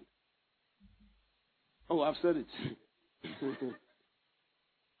found. Oh, I've said it.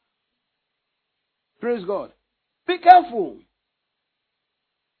 Praise God. Be careful.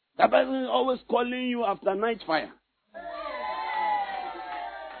 That person is always calling you after night fire.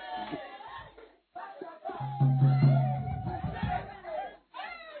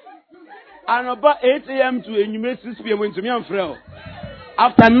 And about 8 a.m. to 6 p.m. to me and Frel.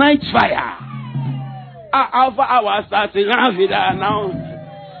 After night fire. Alpha hour starting now.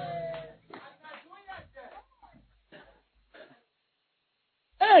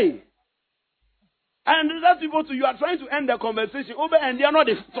 Hey! And that's people too. You are trying to end the conversation over and they are not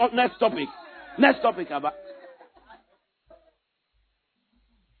the next topic. Next topic about.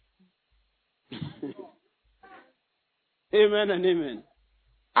 Amen and amen.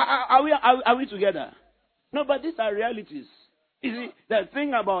 Are we together? No, but these are realities. You see, the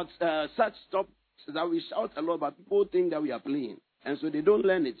thing about such stuff is that we shout a lot, but people think that we are playing. And so they don't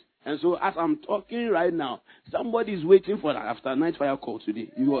learn it. And so as I'm talking right now, somebody is waiting for that after night fire call today.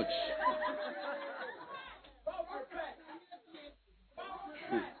 You watch.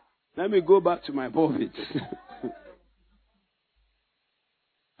 Let me go back to my pulpit.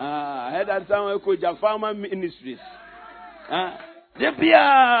 I heard that someone called Jafama Ministries.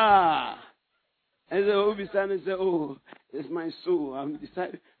 Depia! And the Obi San said, oh, it's my soul. I'm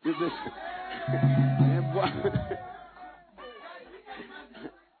decided.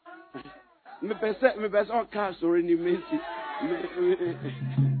 Me pese all cars already made it.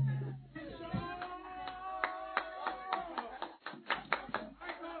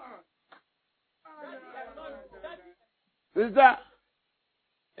 Sister,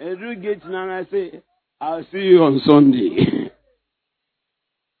 every gate now I say, I'll see you on Sunday.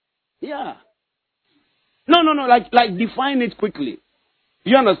 Yeah. No, like define it quickly.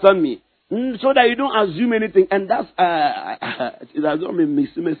 You understand me? So that you don't assume anything. And that's, it has not been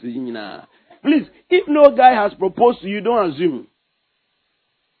mixed messaging now. Please, if no guy has proposed to you, don't assume.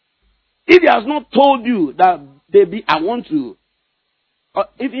 If he has not told you that, baby, I want to, or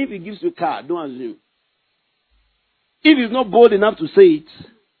if he gives you a car, don't assume. If he's not bold enough to say it,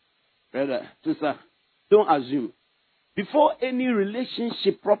 brother, sister, don't assume. Before any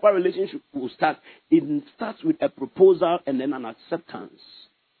relationship, proper relationship will start, it starts with a proposal and then an acceptance.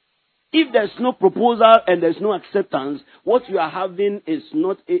 If there's no proposal and there's no acceptance, what you are having is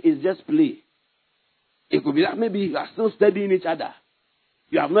just play. It could be that maybe you are still studying each other.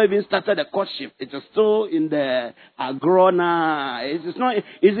 You have not even started the courtship. It is still in the agrona. It is not.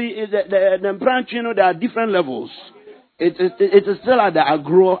 The branch, there are different levels. It is still at the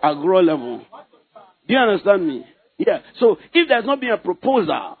agro level. Do you understand me? Yeah. So if there's not been a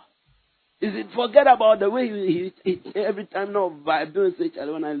proposal, forget about the way every time now by doing such.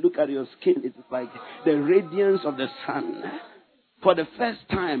 When I look at your skin, it is like the radiance of the sun. For the first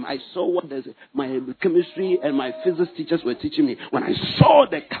time, I saw what my chemistry and my physics teachers were teaching me. When I saw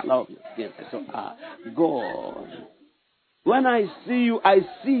the color of your skin, I saw, God. When I see you, I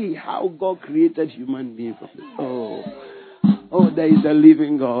see how God created human beings. Oh, there is a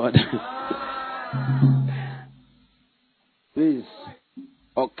living God. Please.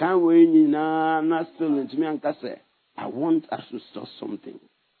 Or can we not still into me and say, I want us to start something.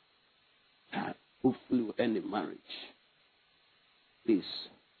 Hopefully we'll end the marriage. Please,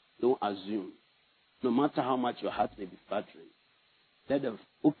 don't assume. No matter how much your heart may be flattering, let them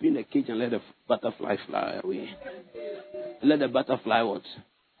open the cage and let the butterfly fly away. Let the butterfly what?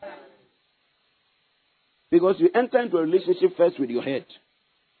 Because you enter into a relationship first with your head.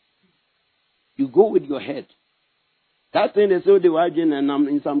 You go with your head. That thing they say the virgin, and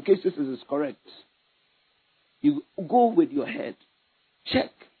in some cases it is correct. You go with your head.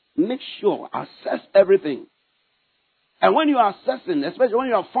 Check. Make sure. Assess everything. And when you are assessing, especially when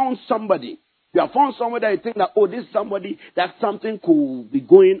you have found somebody, you have found somebody that you think that, oh, this is somebody that something could be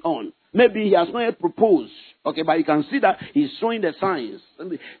going on. Maybe he has not yet proposed. Okay, but you can see that he's showing the signs.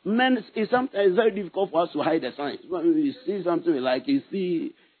 Men, it's very difficult for us to hide the signs. When you see something like,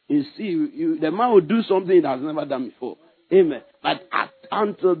 the man will do something he has never done before. Amen. But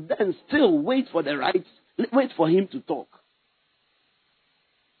until then, still wait for the right. Wait for him to talk.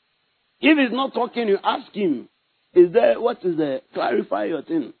 If he's not talking, you ask him, what is the, clarify your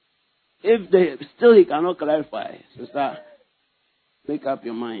thing. If still he cannot clarify, sister, make up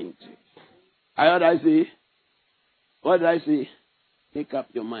your mind. What did I say? What did I say? Make up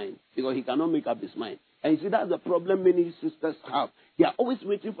your mind. Because he cannot make up his mind. And you see, that's the problem many sisters have. They are always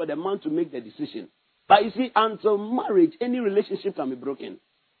waiting for the man to make the decision. But you see, until marriage, any relationship can be broken.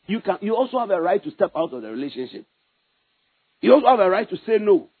 You also have a right to step out of the relationship. You also have a right to say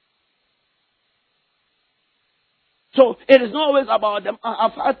no. So it is not always about them.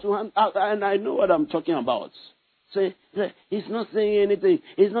 I've had to, and I know what I'm talking about. Say, he's not saying anything.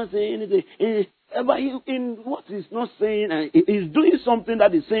 He's not saying anything. But in what he's not saying, he's doing something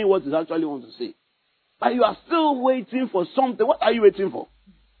that is saying what he actually wants to say. But you are still waiting for something. What are you waiting for?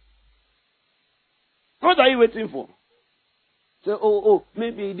 What are you waiting for? So,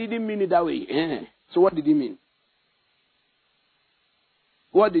 maybe he didn't mean it that way. So what did he mean?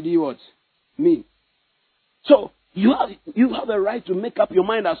 What did he what? Mean? So, you have a right to make up your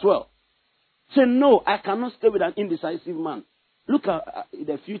mind as well. Say, no, I cannot stay with an indecisive man. Look at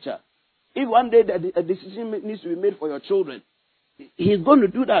the future. If one day a decision needs to be made for your children, he's going to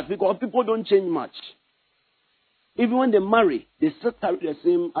do that because people don't change much. Even when they marry, they still carry the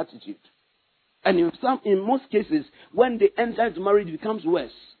same attitude. And in most cases, when they enter into marriage, it becomes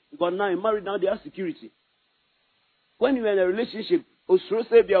worse. Because now in marriage, now they have security. When you're in a relationship,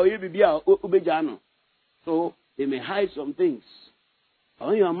 so they may hide some things. But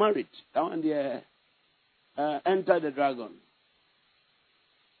when you are married, that when they enter the dragon.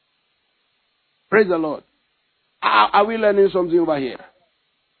 Praise the Lord. Are we learning something over here?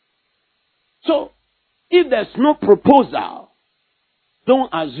 So, if there's no proposal, don't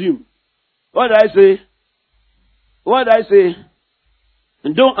assume. What did I say? What did I say?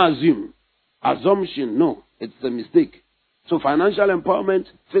 Don't assume. Assumption, no. It's a mistake. So financial empowerment,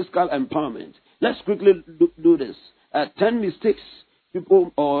 fiscal empowerment. Let's quickly do this. 10 mistakes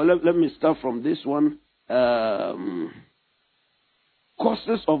people, or let me start from this one.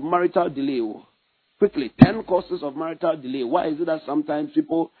 Causes of marital delay. Quickly, 10 causes of marital delay. Why is it that sometimes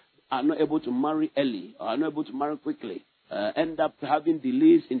people are not able to marry early or are not able to marry quickly? End up having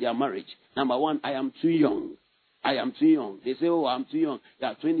delays in their marriage. Number one, I am too young. I am too young. They say, I'm too young. They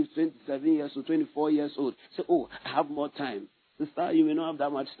are 20, 27 years old, 24 years old. Say, I have more time. Sister, you may not have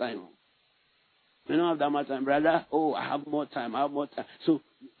that much time. You don't have that much time, brother. I have more time. I have more time. So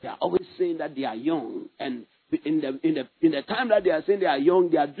they are always saying that they are young. And in the time that they are saying they are young,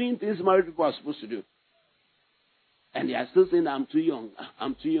 they are doing things married people are supposed to do. And they are still saying, I'm too young.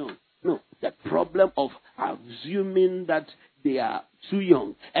 I'm too young. No, the problem of assuming that they are too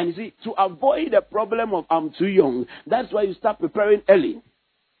young. And you see, to avoid the problem of I'm too young, that's why you start preparing early.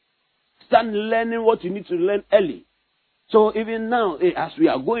 Start learning what you need to learn early. So even now, as we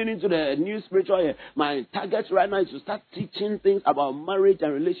are going into the new spiritual year, my target right now is to start teaching things about marriage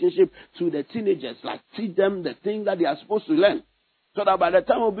and relationship to the teenagers. Like teach them the things that they are supposed to learn. So that by the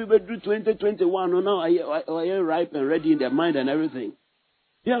time we'll be able to do 2021, now I am ripe and ready in their mind and everything.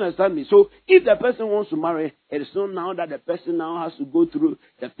 You understand me? So if the person wants to marry, it is not now that the person now has to go through.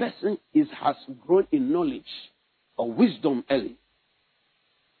 The person has grown in knowledge or wisdom early.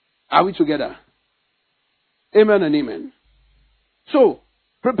 Are we together? Amen and amen. So,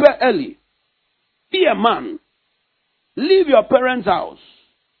 prepare early. Be a man. Leave your parents' house.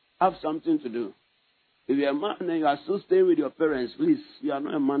 Have something to do. If you're a man and you are still staying with your parents, please, you are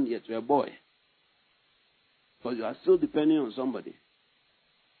not a man yet, you're a boy. Because you are still depending on somebody.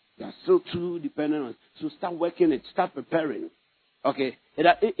 You are still too dependent on. So start working it. Start preparing. Okay?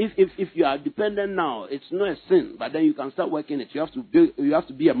 If you are dependent now, it's not a sin. But then you can start working it. You have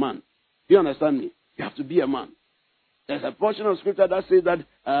to be a man. Do you understand me? You have to be a man. There's a portion of scripture that says that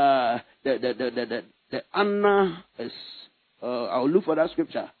the Anna is. I'll look for that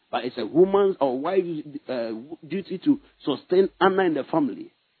scripture. But it's a woman's or wife's duty to sustain Anna in the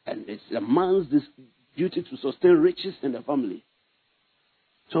family, and it's a man's duty to sustain riches in the family.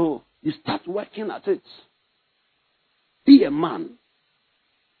 So you start working at it. Be a man.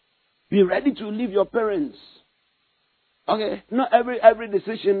 Be ready to leave your parents. Okay, not every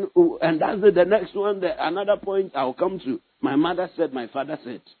decision, and that's the next one. Another point I'll come to. My mother said, my father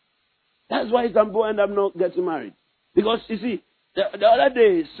said. That's why some people end up not getting married. Because, you see, the other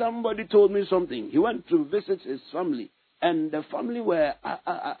day, somebody told me something. He went to visit his family, and the family were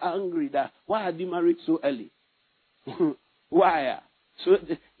angry that, why had he married so early? Why? So,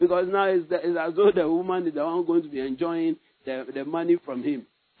 because now it's as though the woman is the one going to be enjoying the money from him.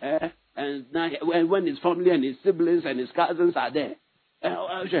 And now, when his family and his siblings and his cousins are there,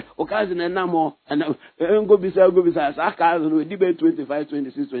 Okazi na namo and go beside Akazi we debate 25,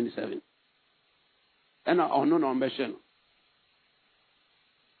 26, 27. And no ambition.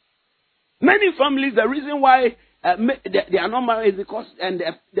 Many families, the reason why they are not married is because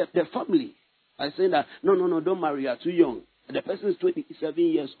the family are saying that no, don't marry, you are too young. And the person is 27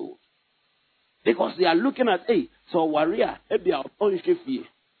 years old. Because they are looking at, so warrior, they are on shift.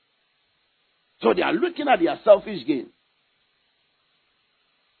 So they are looking at their selfish gain.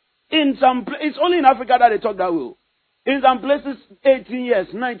 In some places, it's only in Africa that they talk that way. In some places, 18 years,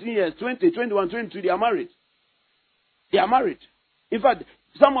 19 years, 20, 21, 22, they are married. They are married. In fact,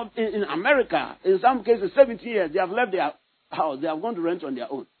 in America, in some cases, 17 years, they have left their house. They have gone to rent on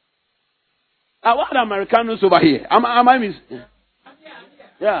their own. What are Americanos over here? Am I miss?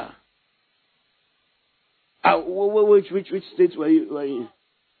 Yeah. Which states were you in?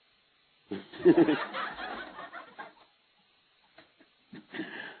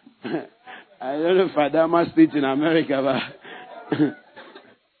 I don't know if Adama State in America, but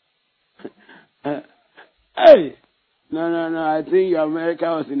hey, no. I think America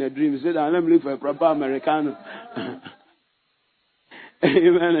was in a dream. He said, "Let me look for a proper Americano."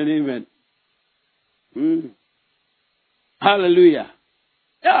 Amen and amen. Hallelujah.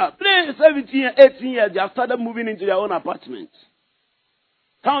 Yeah, 17, 18 years, they have started moving into their own apartments.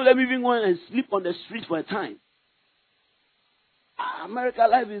 Some of them even go and sleep on the street for a time. America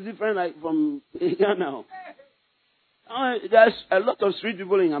life is different like from here now. There's a lot of street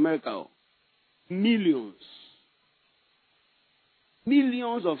people in America. Millions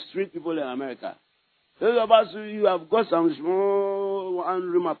of street people in America. Those of us who you have got some small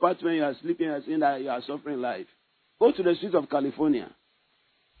one-room apartment, you are sleeping and saying that you are suffering life. Go to the streets of California.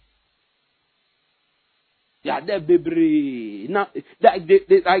 Yeah, they're baby. Now,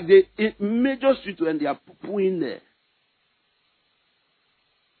 they major street when they are pooing there.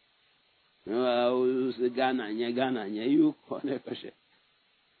 Ghana, you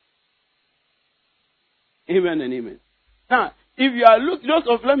amen and amen. Now, if you are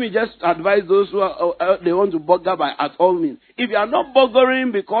let me just advise those who are they want to burger by at all means. If you are not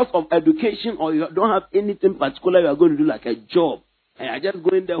burgering because of education or you don't have anything particular you are going to do like a job, and you are just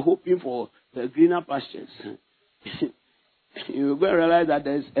going there hoping for the greener pastures, you're going to realize that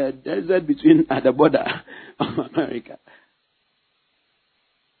there's a desert between at the border of America.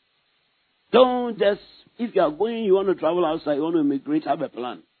 Don't just, if you are going, you want to travel outside, you want to immigrate, have a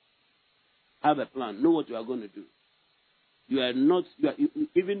plan. Have a plan. Know what you are going to do.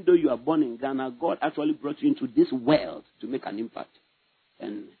 Even though you are born in Ghana, God actually brought you into this world to make an impact.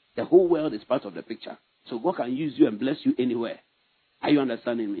 And the whole world is part of the picture. So God can use you and bless you anywhere. Are you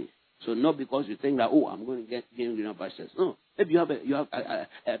understanding me? So not because you think that, I'm going to gain greener pastures. No. Maybe you have an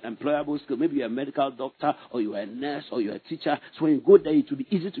employable skill. Maybe you're a medical doctor or you're a nurse or you're a teacher. So when you go there, it will be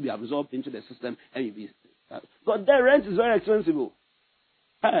easy to be absorbed into the system and you'll be. But their rent is very expensive.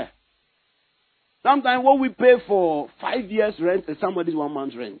 Hey. Sometimes what we pay for 5 years rent is somebody's 1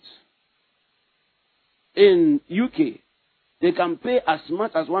 month's rent. In UK, they can pay as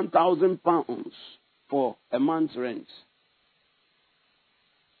much as £1,000 for a month's rent.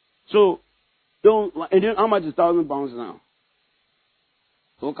 So, how much is £1,000 now?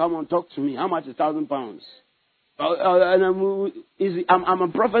 So come on, talk to me. How much is £1,000?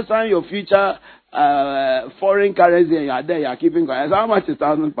 I'm prophesying your future foreign currency, and you are there, you are keeping quiet. So how much is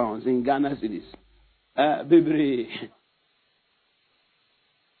 £1,000 in Ghana cedis? Baby.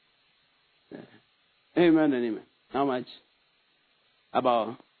 Amen and amen. How much?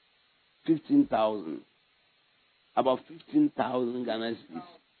 About 15,000. About 15,000 Ghana cedis.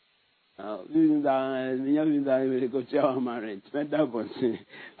 I'll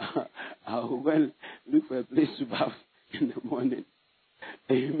go and look for a place to bath in the morning.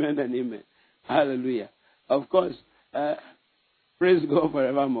 Amen and amen. Hallelujah. Of course, praise God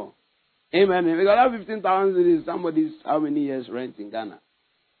forevermore. Amen. Because that 15,000 is somebody's how many years rent in Ghana?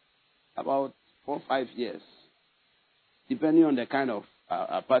 About 4 or 5 years, depending on the kind of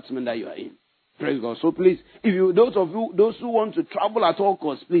apartment that you are in. Praise God. So please, those who want to travel at all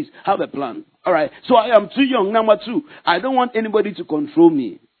costs, please have a plan. All right. So I am too young. Number 2, I don't want anybody to control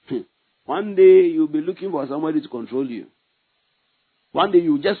me. One day you'll be looking for somebody to control you. One day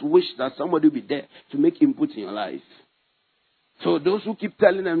you just wish that somebody will be there to make input in your life. So those who keep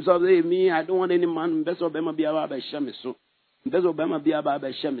telling themselves, hey, me, I don't want any man. Please,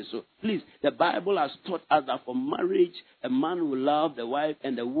 the Bible has taught us that for marriage, a man will love the wife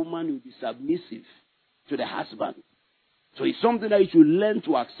and the woman will be submissive to the husband. So it's something that you should learn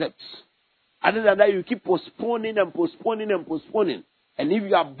to accept. Other than that, you keep postponing and postponing and postponing. And if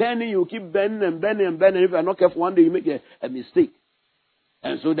you are bending, you keep bending and bending and bending. If you are not careful, one day you make a mistake.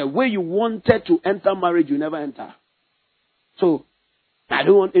 And so the way you wanted to enter marriage, you never enter. So I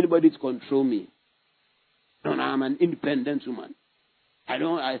don't want anybody to control me. No, I'm an independent woman.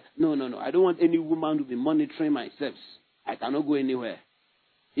 No. I don't want any woman to be monitoring my steps. I cannot go anywhere.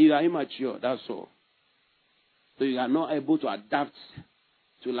 You are immature, that's all. So you are not able to adapt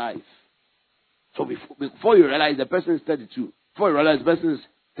to life. So before you realize the person is 32, before you realize the person is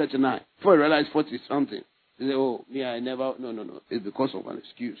 39, before you realize 40 something, you say, oh, me, I never, no. It's because of an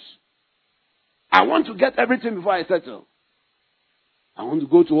excuse. I want to get everything before I settle. I want to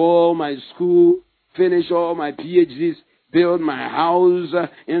go to all my school, finish all my PhDs, build my house,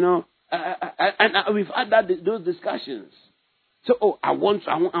 and we've had those discussions. So, at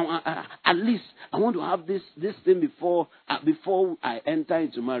least I want to have this thing before I enter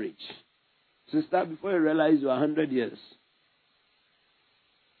into marriage. Sister, before you realize you are 100 years.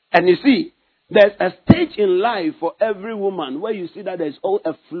 And you see, there's a stage in life for every woman where you see that there's all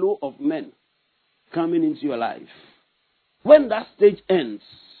a flow of men coming into your life. When that stage ends,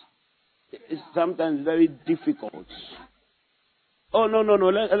 it's sometimes very difficult. Oh, no.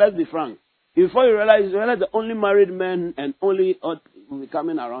 Let's be frank. Before you realize the only married men and only will be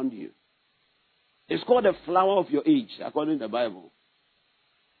coming around you. It's called the flower of your age, according to the Bible.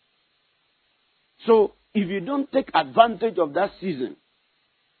 So, if you don't take advantage of that season,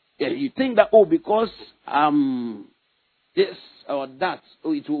 you think that, because this or that,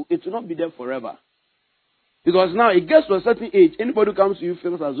 it will not be there forever. Because now it gets to a certain age, anybody who comes to you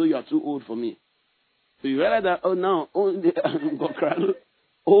feels as though you are too old for me. So you realize that,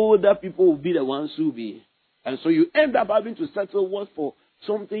 older people will be the ones who will be. And so you end up having to settle for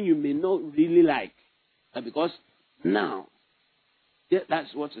something you may not really like. And because now,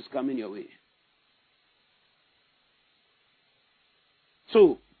 that's what is coming your way.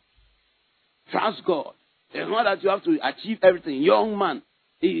 So, trust God. It's not that you have to achieve everything. Young man,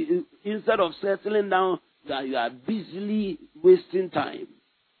 instead of settling down, that you are busily wasting time.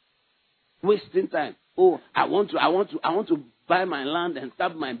 Oh, I want to buy my land and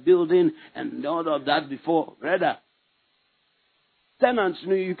start my building and all of that before. Rather, tenants,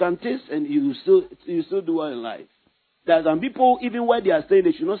 you can taste and you still do well in life. There are some people, even where they are staying,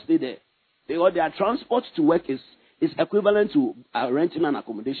 they should not stay there. Because their transport to work is equivalent to renting an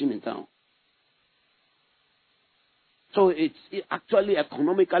accommodation in town. So it's actually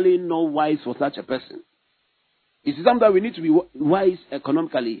economically not wise for such a person. It's something we need to be wise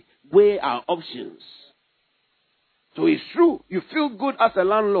economically, weigh our options. So it's true, you feel good as a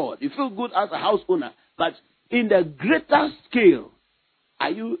landlord, you feel good as a house owner, but in the greater scale, are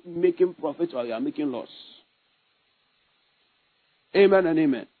you making profit or you are making loss? Amen and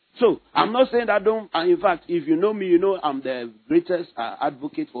amen. So, I'm not saying that in fact, if you know me, you know I'm the greatest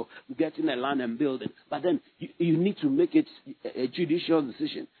advocate for getting a land and building. But then, you need to make it a judicial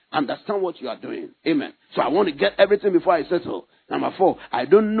decision. Understand what you are doing. Amen. So, I want to get everything before I settle. Number 4, I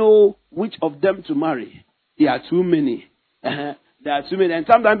don't know which of them to marry. There are too many. There are too many. And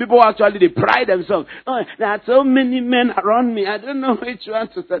sometimes people actually, they pride themselves. Oh, there are so many men around me. I don't know which one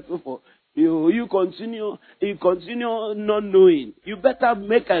to settle for. You continue not knowing. You better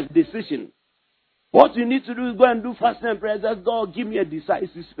make a decision. What you need to do is go and do fasting and prayer. Just God, give me a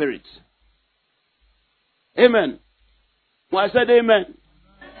decisive spirit. Amen. Well, I said amen.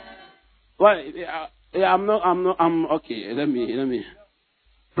 Well, I'm okay. Let me.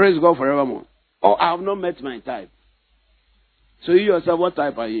 Praise God forevermore. Oh, I have not met my type. So you yourself, what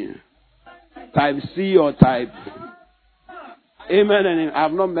type are you? Type C or type? Amen. And I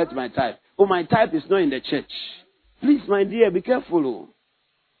have not met my type. Oh, my type is not in the church. Please, my dear, be careful.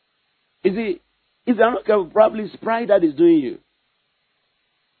 If I'm not careful, probably it's pride that is doing you.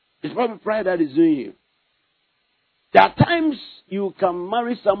 It's probably pride that is doing you. There are times you can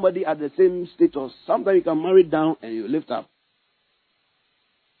marry somebody at the same status. Sometimes you can marry down and you lift up.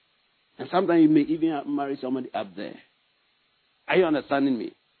 And sometimes you may even marry somebody up there. Are you understanding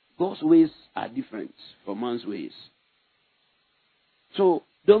me? God's ways are different from man's ways. So,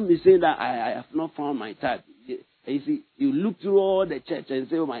 don't be saying that I have not found my type. You see, you look through all the church and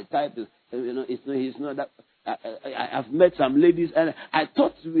say, oh, my type is, he's not that. I've met some ladies, and I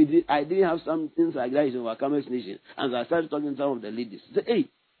thought I didn't have some things like that in Overcomers Nation. And so I started talking to some of the ladies. I said, hey,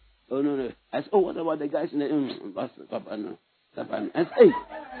 oh, no. I said, oh, what about the guys in the, Papa, no. I said,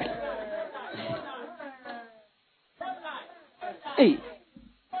 hey.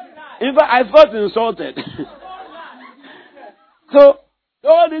 In fact, I felt insulted. So,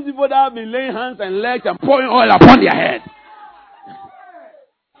 all these people that have been laying hands and legs and pouring oil upon their head.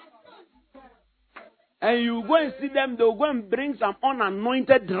 And you go and see them, they'll go and bring some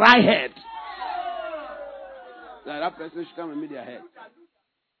unanointed dry head. That person should come and meet their head.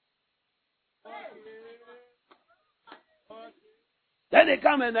 Then they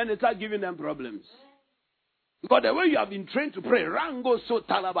come and then they start giving them problems. Because the way you have been trained to pray, Rango so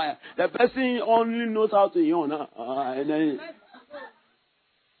talabaya, the person only knows how to yawn. And then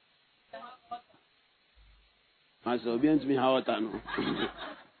I said, "Bien to me how I know."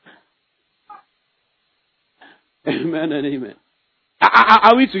 Amen and amen.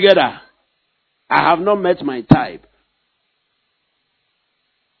 Are we together? I have not met my type.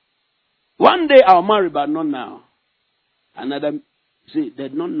 One day I'll marry, but not now. Another, see, they're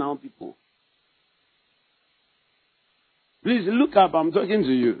not now people. Please look up, I'm talking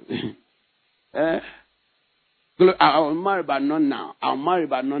to you. I'll marry, but not now. I'll marry,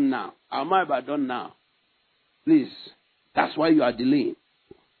 but not now. I'll marry, but not now. Please, that's why you are delaying.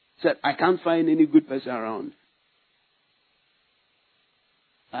 Said, I can't find any good person around.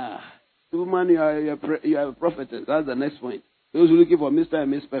 Woman, you are a prophetess. That's the next point. Those who are looking for Mr.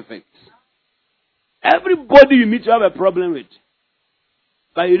 and Miss Perfect. Everybody you meet, you have a problem with.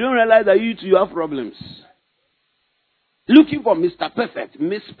 But you don't realize that you have problems. Looking for Mr. Perfect,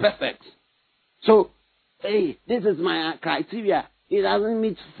 Miss Perfect. So, hey, this is my criteria. It doesn't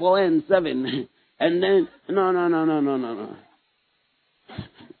meet 4 and 7. And then, no.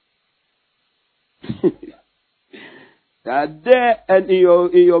 That there and in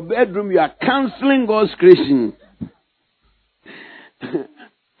your bedroom you are canceling God's creation.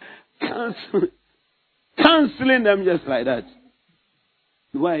 Canceling them just like that.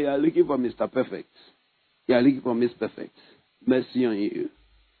 Why? You are looking for Mr. Perfect. You are looking for Miss Perfect. Mercy on you.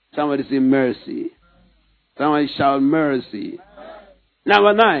 Somebody say mercy. Somebody shout mercy.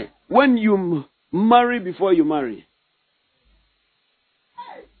 Number 9. When you marry before you marry.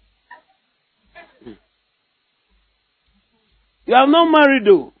 You have not married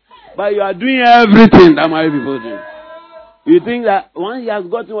though, but you are doing everything that married people do. You think that once he has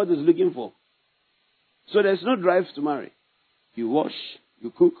gotten what he's looking for, so there's no drive to marry. You wash,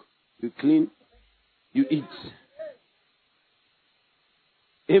 you cook, you clean, you eat.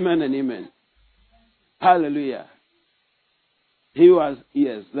 Amen and amen. Hallelujah. He who has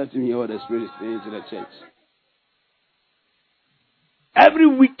ears, let him hear what the Spirit is saying to the church. Every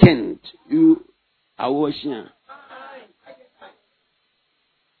weekend, you are washing.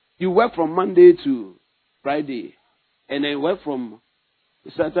 You work from Monday to Friday, and then work from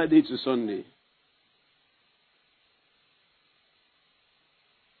Saturday to Sunday.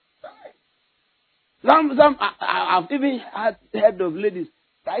 I've even heard of ladies,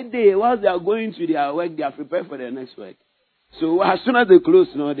 Friday, whilst they are going to their work, they are prepared for their next work. So as soon as they close,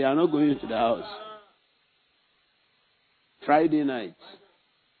 no, they are not going to the house. Friday night.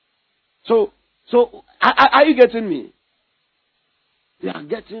 So are you getting me? They are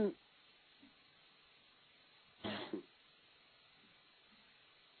getting.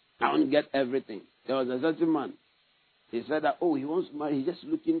 I want to get everything. There was a certain man. He said that, he wants to marry. He's just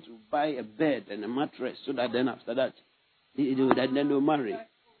looking to buy a bed and a mattress so that then after that, then they'll marry.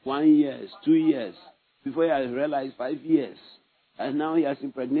 1 year, 2 years. Before he has realized 5 years. And now he has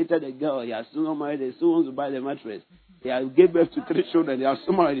impregnated a girl. He has still not married. He still wants to buy the mattress. He has gave birth to 3 children. They are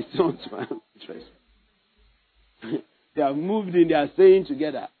still married. He still wants to buy the mattress. They have moved in, they are staying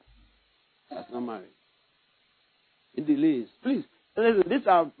together. That's not married. It delays. Please, listen, these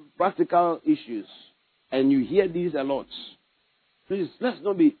are practical issues. And you hear these a lot. Please, let's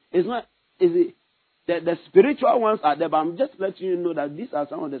not be, it's not, is it, the spiritual ones are there, but I'm just letting you know that these are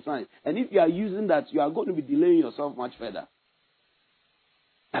some of the signs. And if you are using that, you are going to be delaying yourself much further.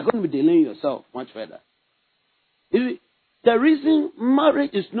 You are going to be delaying yourself much further. You see, the reason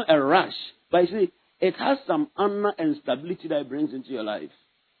marriage is not a rush, but you see, it has some honor and stability that it brings into your life.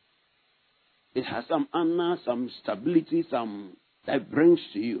 It has some honor, some stability, some that it brings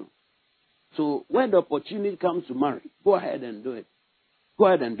to you. So when the opportunity comes to marry, go ahead and do it. Go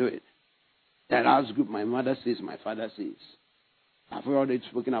ahead and do it. That house group, my mother says, my father says. I've already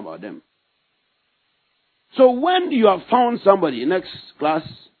spoken about them. So when you have found somebody, next class,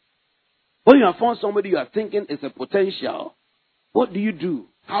 when you have found somebody you are thinking is a potential, what do?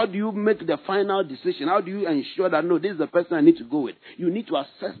 How do you make the final decision? How do you ensure that, no, this is the person I need to go with? You need to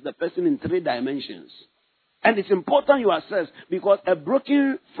assess the person in 3 dimensions. And it's important you assess, because a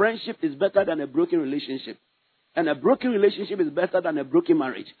broken friendship is better than a broken relationship. And a broken relationship is better than a broken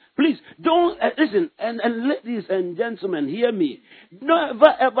marriage. Please, don't, listen, and ladies and gentlemen, hear me. Don't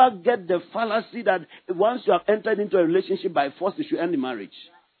ever get the fallacy that once you have entered into a relationship by force, you should end the marriage.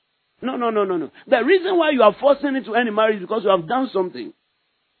 No. The reason why you are forcing it to end the marriage is because you have done something.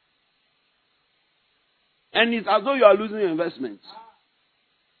 And it's as though you are losing your investments.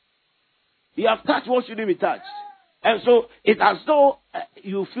 You have touched what shouldn't be touched. And so it's as though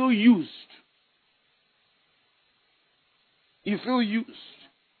you feel used. You feel used.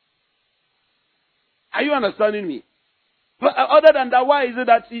 Are you understanding me? But other than that, why is it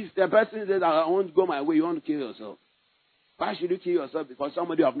that if the person says, I want to go my way, you want to kill yourself? Why should you kill yourself? Because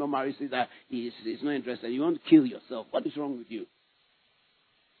somebody you have not married says that he's not interested. You want to kill yourself. What is wrong with you?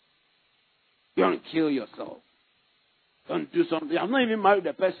 You want to kill yourself. You want to do something. I've not even married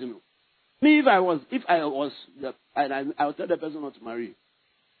the person. Me, if I was, I'll tell the person not to marry you.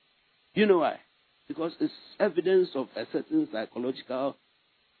 You know why? Because it's evidence of a certain psychological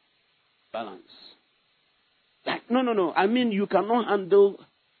balance. Like, no. I mean, you cannot handle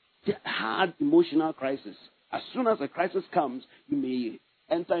the hard emotional crisis. As soon as a crisis comes, you may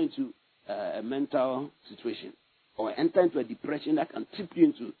enter into a mental situation or enter into a depression that can tip you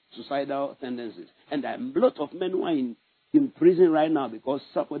into suicidal tendencies. And there are a lot of men who are in prison right now because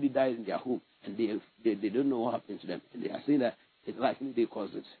somebody died in their home and they don't know what happened to them. And they are saying that it's likely they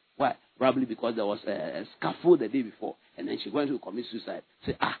caused it. Why? Probably because there was a scaffold the day before and then she went to commit suicide.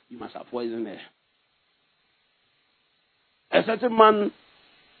 Say, you must have poisoned her. A certain man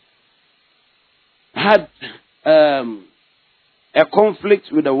had a conflict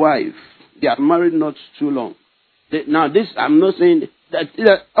with a wife. They are married not too long. Now, this I'm not saying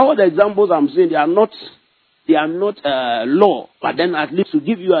that all the examples I'm saying they are not law, but then at least to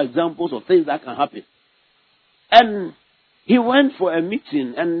give you examples of things that can happen. And he went for a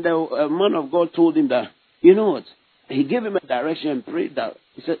meeting, and the man of God told him that, you know what? He gave him a direction and prayed that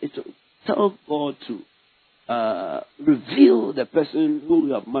he said, tell God to reveal the person who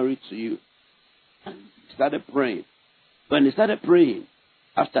you have married to you. And he started praying. When he started praying,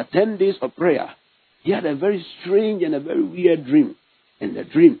 after 10 days of prayer, he had a very strange and a very weird dream. In the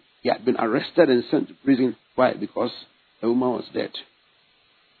dream, he had been arrested and sent to prison. Why? Because the woman was dead.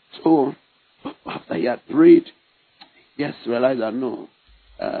 So, after he had prayed, he just realized that no,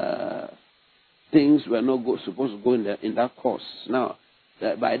 things were not supposed to go in that course. Now,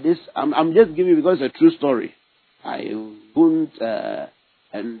 by this, I'm just giving you because it's a true story. I won't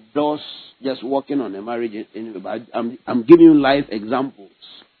endorse just working on a marriage, but I'm giving you life examples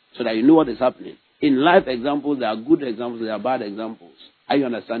so that you know what is happening. In life examples, there are good examples, there are bad examples. Are you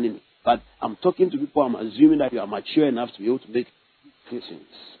understanding me? But I'm talking to people, I'm assuming that you are mature enough to be able to make decisions.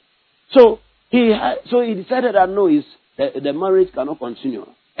 So he decided that no, the marriage cannot continue.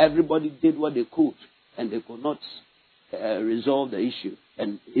 Everybody did what they could, and they could not resolve the issue.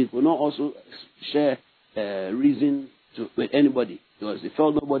 And he could not also share reason with anybody because he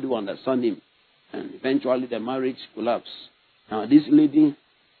felt nobody would understand him. And eventually the marriage collapsed. Now this lady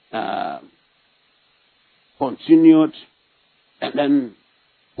continued and then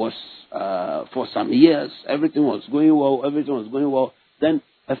was for some years everything was going well. Then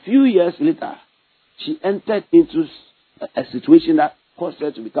a few years later she entered into a situation that caused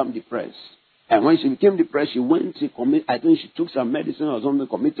her to become depressed. And when she became depressed, she went to I think she took some medicine or something,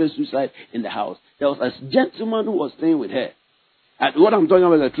 committed suicide in the house. There was a gentleman who was staying with her. And what I'm talking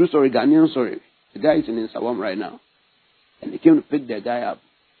about is a true story, Ghanaian story. The guy is in Sawam right now. And they came to pick the guy up,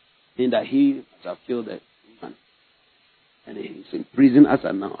 saying that he must have killed the man. And he's in prison as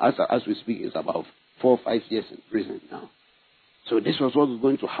of now. As we speak, it's about 4 or 5 years in prison now. So this was what was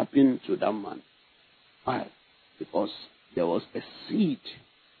going to happen to that man. Why? Because there was a seed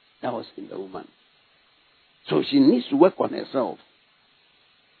that was in the woman. So she needs to work on herself.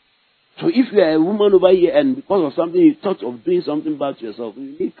 So if you are a woman over here and because of something you thought of doing something bad to yourself,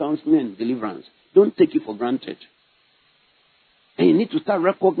 you need counseling and deliverance. Don't take it for granted. And you need to start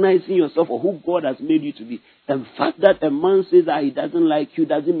recognizing yourself for who God has made you to be. The fact that a man says that he doesn't like you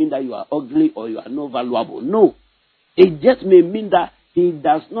doesn't mean that you are ugly or you are not valuable. No. It just may mean that he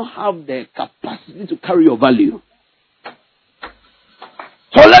does not have the capacity to carry your value.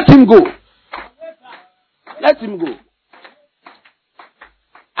 So let him go. Let him go.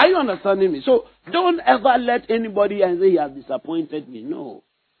 Are you understanding me? So don't ever let anybody and say he has disappointed me. No.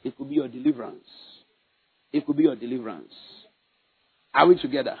 It could be your deliverance. It could be your deliverance. Are we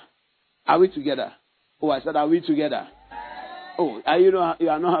together? Are we together? Oh, I said, are we together? Oh, you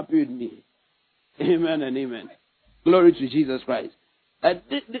are not happy with me. Amen and amen. Glory to Jesus Christ.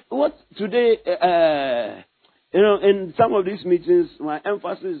 What today, in some of these meetings, my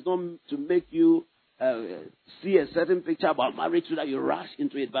emphasis is not to make you see a certain picture about marriage so that you rush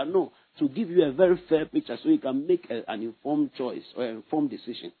into it, but no, to give you a very fair picture so you can make an informed choice or an informed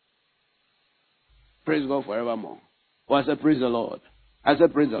decision. Praise God forevermore. Oh, I said, praise the Lord. I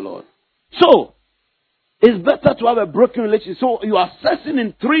said, praise the Lord. So, it's better to have a broken relationship. So, you are assessing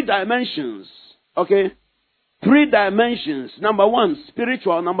in 3 dimensions. Okay? 3 dimensions. Number 1,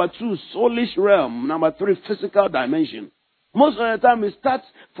 spiritual. Number 2, soulish realm. Number 3, physical dimension. Most of the time, we start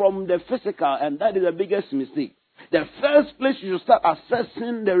from the physical, and that is the biggest mistake. The first place you should start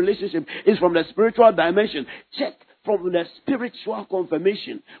assessing the relationship is from the spiritual dimension. Check from the spiritual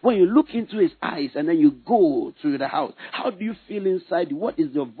confirmation. When you look into his eyes and then you go to the house, how do you feel inside? What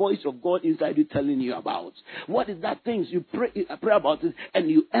is the voice of God inside you telling you about? What is that things you pray about it and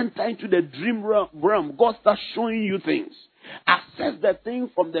you enter into the dream realm? God starts showing you things. Assess the thing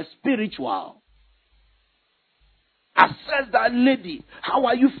from the spiritual. Assess that lady. How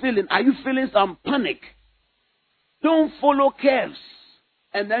are you feeling? Are you feeling some panic? Don't follow curves.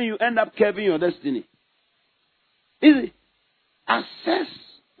 And then you end up curving your destiny. Is it? Assess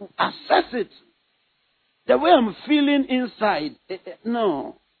it. The way I'm feeling inside.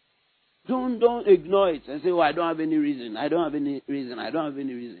 No. Don't ignore it and say, I don't have any reason. I don't have any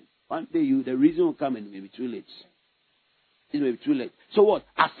reason. One day the reason will come and it may be too late. It may be too late. So what?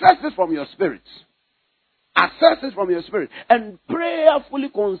 Assess it from your spirit. Assess it from your spirit. And prayerfully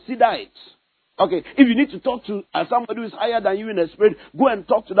consider it. Okay, if you need to talk to somebody who is higher than you in the spirit, go and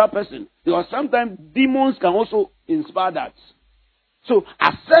talk to that person. Because sometimes demons can also inspire that. So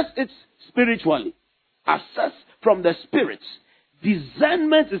assess it spiritually. Assess from the spirits.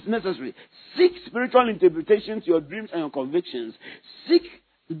 Discernment is necessary. Seek spiritual interpretation to your dreams and your convictions. Seek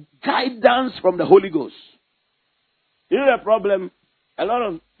guidance from the Holy Ghost. You know the problem? A lot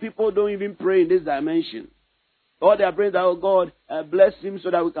of people don't even pray in this dimension. Or they are praying that, oh God, bless him so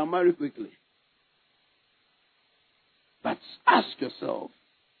that we can marry quickly. But ask yourself,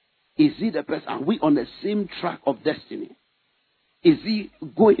 is he the person? Are we on the same track of destiny? Is he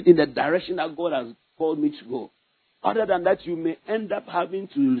going in the direction that God has called me to go? Other than that, you may end up having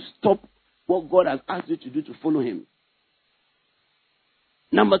to stop what God has asked you to do to follow him.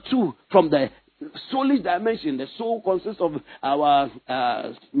 Number 2, from the soulish dimension, the soul consists of our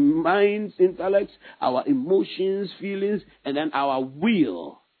minds, intellect, our emotions, feelings, and then our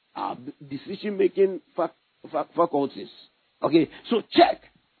will, our decision-making faculties. Okay, so check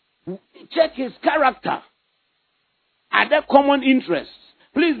his character. Are there common interests?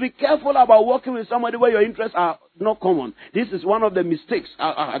 Please be careful about working with somebody where your interests are not common. This is one of the mistakes.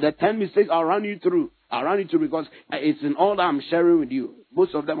 The 10 mistakes I'll run you through because it's in all that I'm sharing with you.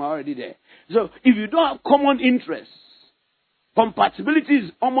 Most of them are already there. So if you don't have common interests, compatibility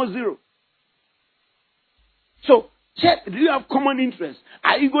is almost zero. So check, do you have common interests?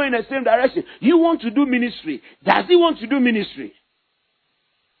 Are you going in the same direction? You want to do ministry. Does he want to do ministry?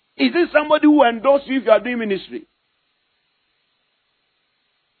 Is this somebody who endorses you if you are doing ministry?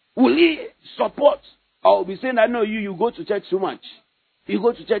 Will he support? Or be saying that no, you go to church too much. You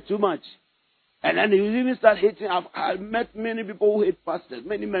go to church too much. And then you even start hating. I've met many people who hate pastors.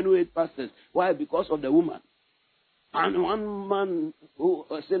 Many men who hate pastors. Why? Because of the woman. And one man who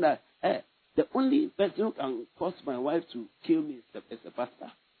said that, the only person who can cause my wife to kill me is the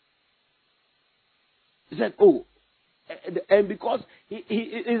pastor. He said, and because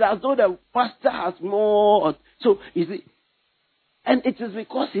it's as though the pastor has more. So, you see, and it is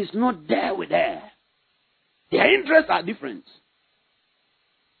because he's not there with her. Their interests are different.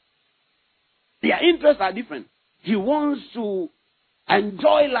 Their interests are different. He wants to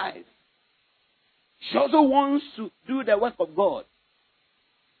enjoy life. She also wants to do the work of God.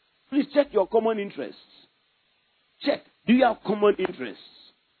 Please check your common interests. Check. Do you have common interests?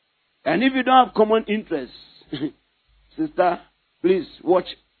 And if you don't have common interests, sister, please watch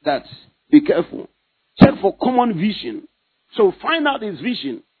that. Be careful. Check for common vision. So find out his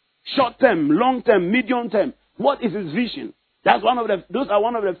vision. Short term, long term, medium term. What is his vision? Those are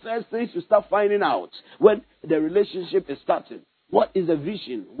one of the first things you start finding out when the relationship is starting. What is the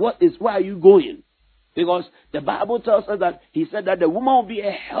vision? Where are you going? Because the Bible tells us that he said that the woman will be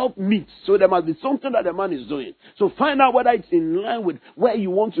a helpmeet. So there must be something that the man is doing. So find out whether it's in line with where you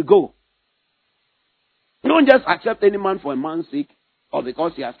want to go. Don't just accept any man for a man's sake or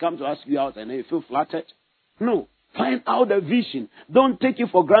because he has come to ask you out and then you feel flattered. No. Find out the vision. Don't take it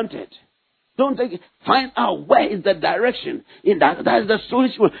for granted. Don't take it. Find out where is the direction. In that is the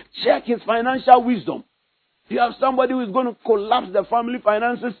solution. Check his financial wisdom. You have somebody who is going to collapse the family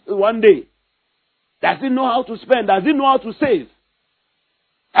finances one day. Does he know how to spend? Does he know how to save?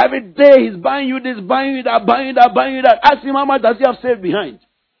 Every day he's buying you this, buying you that, buying you that, buying you that. Ask him how much does he have saved behind.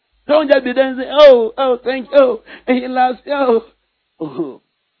 Don't just be there and say, thank you. And he laughs,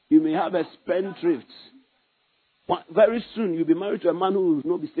 you may have a spendthrift. Very soon you'll be married to a man who will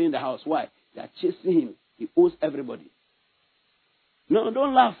not be staying in the house. Why? They are chasing him. He owes everybody. No,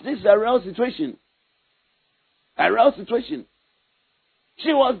 don't laugh. This is a real situation. A real situation.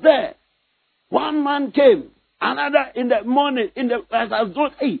 She was there. One man came. Another in the morning. As I was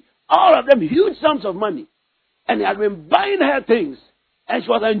told, all of them huge sums of money. And he had been buying her things. And she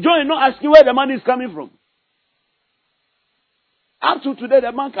was enjoying, not asking where the money is coming from. Up to today,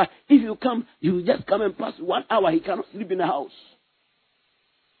 the man can, if you come, you just come and pass 1 hour, he cannot sleep in the house.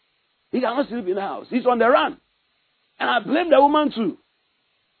 He cannot sleep in the house. He's on the run. And I blame the woman too.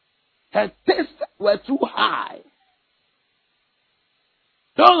 Her tastes were too high.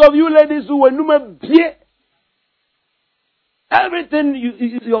 Those of you ladies who were number beer, everything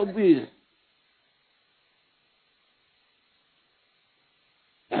you're doing.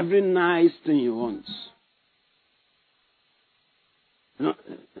 Every nice thing you want. You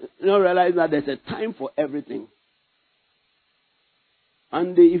don't realize that there's a time for everything.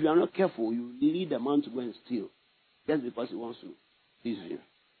 And if you are not careful, you lead a man to go and steal. Just because he wants to please you.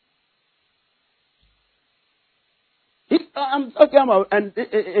 I'm talking about, and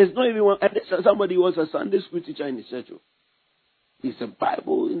it's not even one, somebody was a Sunday school teacher in the church. He's a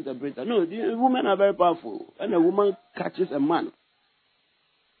Bible interpreter. No, the women are very powerful. When a woman catches a man,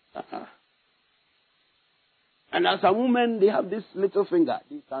 and as a woman, they have this little finger.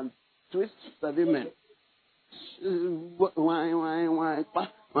 They can twist 7 men.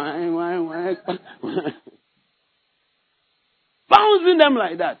 Bouncing them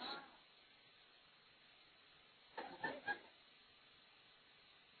like that.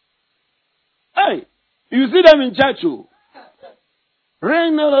 Hey, you see them in church. I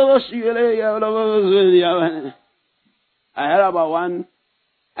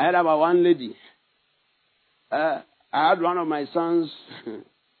heard about one lady. I had one of my sons,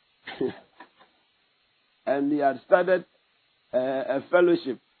 and he had started a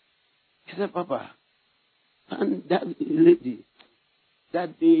fellowship. He said, Papa, and that lady,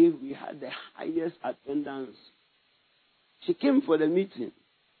 that day we had the highest attendance. She came for the meeting.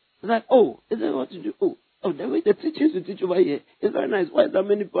 I was like, oh, is that what to do? Oh, the way the teachers to teach over here is very nice. Why that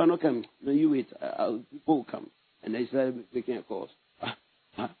many people are not coming? No, you wait. People will come. And they started taking a course.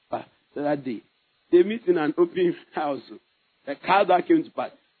 So that day, they meet in an open house. The car that came to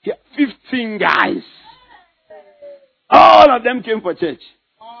pass. 15 guys. All of them came for church.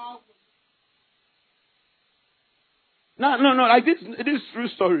 No, like this is true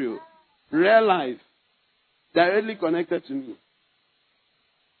story. Real life. Directly connected to me.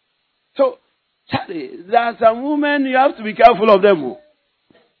 So, Charlie, there's some women, you have to be careful of them.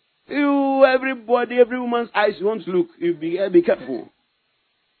 Every woman's eyes you want to look. You be careful.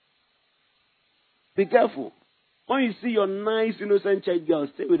 Be careful. When you see your nice, innocent church girl,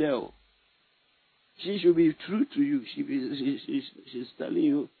 stay with her. She should be true to you. She's telling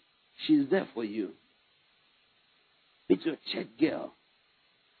you, she's there for you. It's your church girl.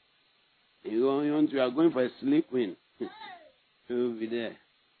 You are going for a sleep in. She'll be there.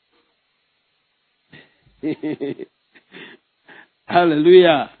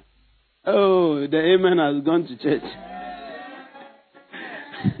 Hallelujah. Oh, the amen has gone to church.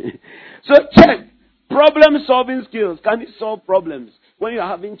 So check. Problem solving skills. Can he solve problems? When you're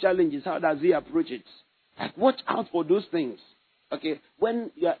having challenges, how does he approach it? Like, watch out for those things. Okay.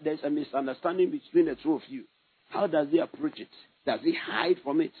 When there's a misunderstanding between the two of you, how does he approach it? Does he hide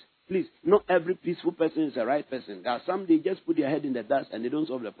from it? Please, not every peaceful person is the right person. There are some, they just put their head in the dust and they don't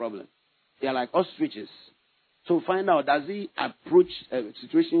solve the problem. They are like ostriches. So find out, does he approach a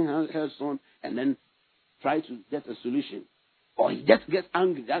situation head on and then try to get a solution? Or he just gets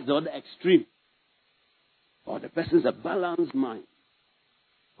angry. That's the other extreme. Or the person is a balanced mind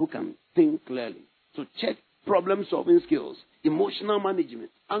who can think clearly. So check problem solving skills, emotional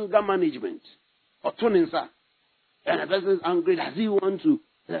management, anger management, or tuninsa. And the person is angry, does he want to?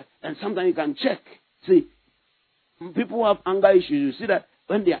 And sometimes you can check. See, people who have anger issues, you see that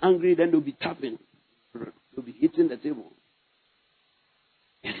when they're angry, then they'll be tapping. They'll be hitting the table.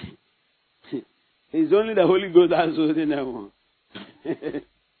 It's only the Holy Ghost that's holding them.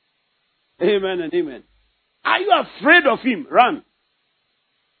 Amen and amen. Are you afraid of him? Run.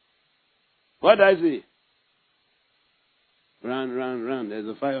 What does he say? Run. There's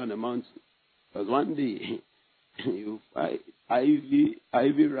a fire on the mountain. Because one day, you find ivy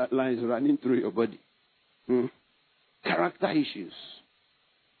lines running through your body. Character issues.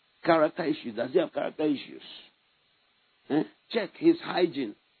 Does he have character issues? Check his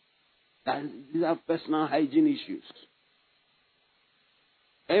hygiene. Does he have personal hygiene issues?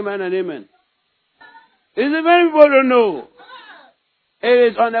 Amen and amen. Is it very people don't know?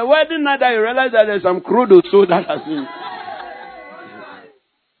 It is on a wedding night that you realize that there's some crude or so that has been.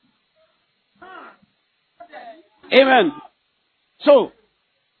 Amen. So,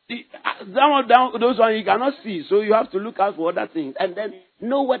 some of those ones you cannot see, so you have to look out for other things and then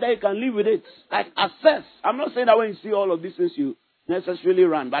know whether you can live with it. Like assess. I'm not saying that when you see all of these things you necessarily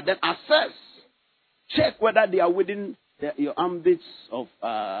run, but then assess. Check whether they are within your ambits of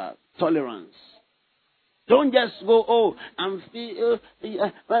tolerance. Don't just go, oh, I'm feel,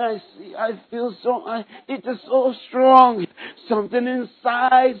 when I feel so, it is so strong. Something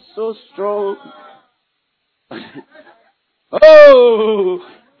inside so strong. Oh!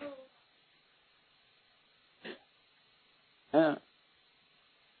 When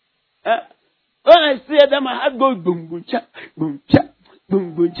I see them, my heart goes boom, boom, cha, boom, cha,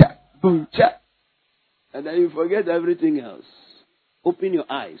 boom, boom, cha, boom, cha. And then you forget everything else. Open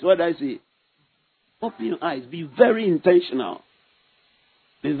your eyes. What did I say? Open your eyes. Be very intentional.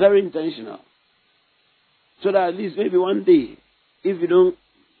 Be very intentional. So that at least maybe one day, if you don't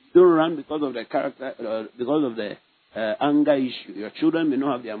run because of the character, because of the anger issue, your children may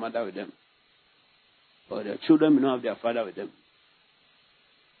not have their mother with them. Or their children may not have their father with them.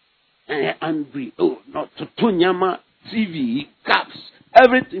 And they're angry. Oh, not to Tunyama, TV, caps,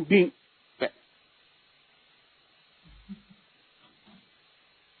 everything being.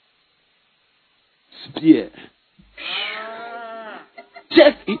 Spear.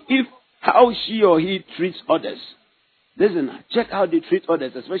 Check if how she or he treats others. Listen, check how they treat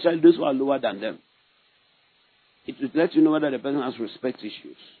others, especially those who are lower than them. It will let you know whether the person has respect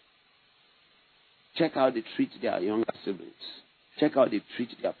issues. Check how they treat their younger siblings. Check how they treat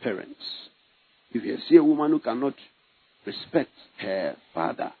their parents. If you see a woman who cannot respect her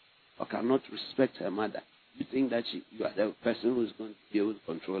father or cannot respect her mother, you think that you are the person who is going to be able to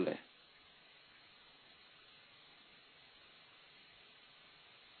control her.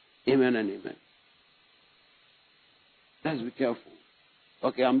 Amen and amen. Let's be careful.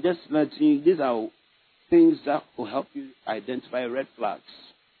 Okay, I'm just letting you, these are things that will help you identify red flags.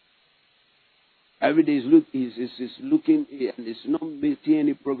 Every day is looking and is not making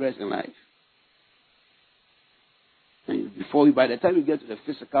any progress in life. And by the time you get to the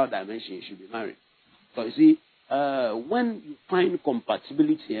physical dimension, you should be married. So you see, when you find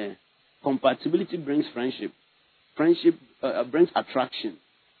compatibility, compatibility brings friendship. Friendship brings attraction.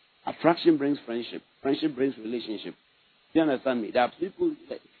 Attraction brings friendship. Friendship brings relationship. Do you understand me? There are people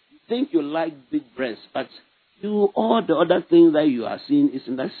that think you like big breasts, but all the other things that you are seeing is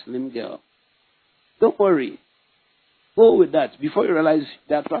in that slim girl. Don't worry. Go with that. Before you realize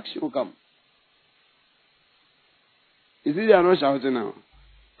the attraction will come. You see, they are not shouting now.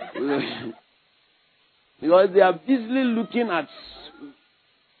 Because they are busily looking at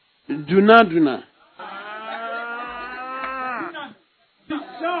Duna.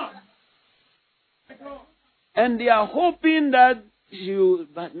 And they are hoping that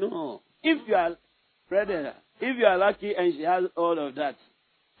but no. If you are lucky and she has all of that,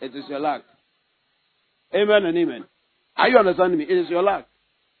 it is your luck. Amen and amen. Are you understanding me? It is your luck.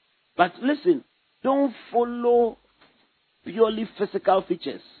 But listen, don't follow purely physical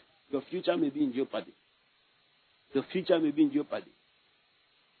features. Your future may be in jeopardy. Your future may be in jeopardy.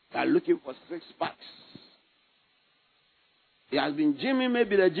 They are looking for 6 packs. He has been gymming,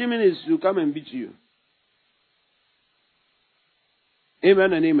 maybe the gymming is to come and beat you.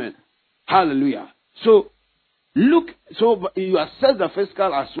 Amen and amen. Hallelujah. So you assess the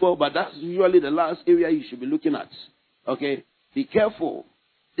physical as well, but that's usually the last area you should be looking at. Okay? Be careful.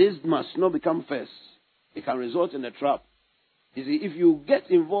 This must not become first. It can result in a trap. You see, if you get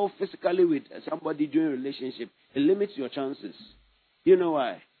involved physically with somebody during a relationship, it limits your chances. You know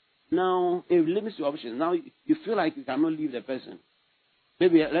why? Now, it limits your options. Now, you feel like you cannot leave the person.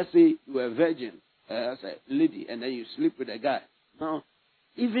 Maybe, let's say you were a virgin, as a lady, and then you sleep with a guy. Now,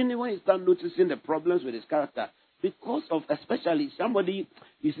 even when you start noticing the problems with his character, because of, especially somebody,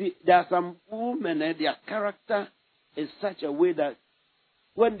 you see, there are some women, their character is such a way that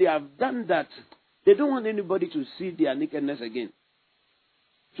when they have done that, they don't want anybody to see their nakedness again.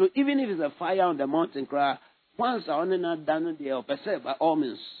 So even if it's a fire on the mountain, cry, once I want to done the perceive by all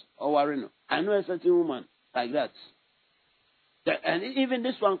means, or worry. I know a certain woman like that. And even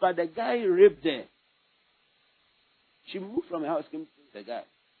this one, the guy raped her. She moved from her house, came to the guy.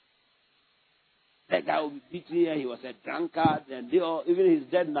 That guy will be beating her. He was a drunkard, and even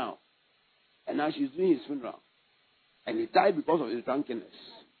he's dead now. And now she's doing his funeral. And he died because of his drunkenness.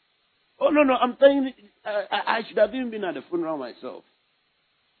 Oh, no, I'm telling you, I should have even been at the funeral myself.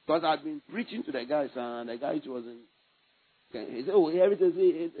 Because I'd been preaching to the guys, and the guy wasn't. He said, oh, everything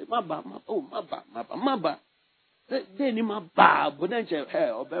is maba. Then he maba, but then she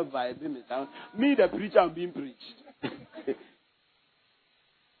hair or me, the preacher, I'm being preached.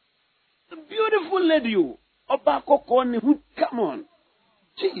 A beautiful lady, come on,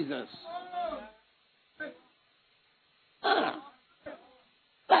 Jesus.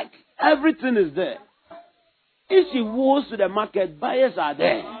 Like everything is there. If she goes to the market, buyers are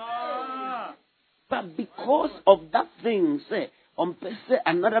there. But because of that thing, say, on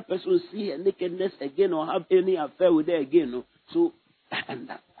another person will see her nakedness again or have any affair with her again. No? So, and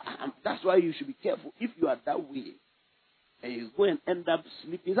that's why you should be careful. If you are that way, and you go and end up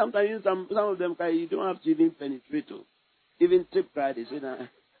sleeping, sometimes some of them, you don't have to even penetrate. Even tip cry, they say that.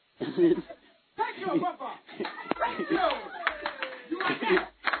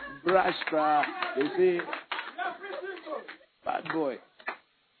 Brush cry, they say, bad boy.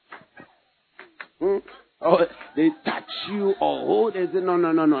 Or they touch you or hold, they say, no.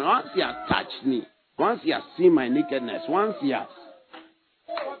 Once he has touched me, once he has seen my nakedness, once he has.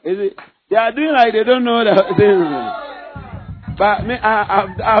 They are doing like they don't know the things. But me,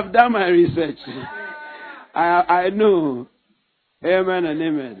 I've done my research. I know. Amen and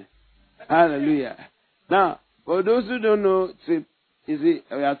amen. Hallelujah. Now, for those who don't know, we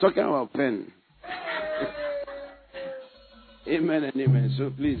are talking about pen. Amen and amen. So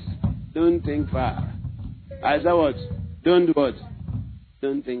please, don't think far. I said what? Don't do what?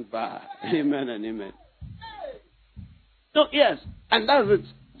 Don't think far. Amen and amen. So yes, and that's it.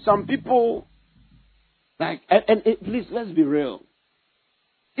 Some people, please, let's be real.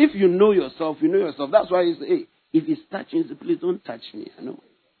 If you know yourself, you know yourself. That's why you say, hey, if he's touching you, please don't touch me. I know.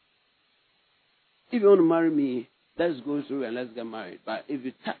 If you want to marry me, let's go through and let's get married. But if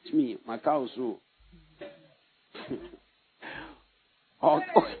you touch me, my car also.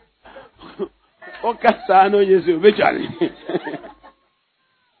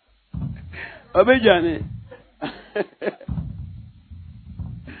 Obejani.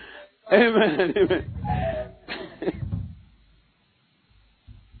 Amen. Amen.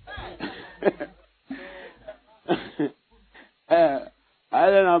 I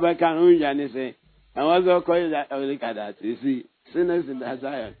don't know about can say. I was also calling that. Look at that. You see, sinners in the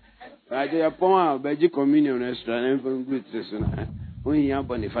Zion. I tell you, Poma, Beji communion restaurant, and from good season. When you have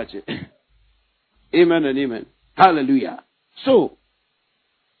Boniface. Amen and amen. Hallelujah. So,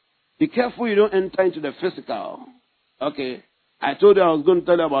 be careful you don't enter into the physical. Okay. I told you I was going to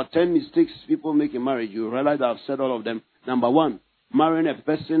tell you about 10 mistakes people make in marriage. You realize I've said all of them. Number one, marrying a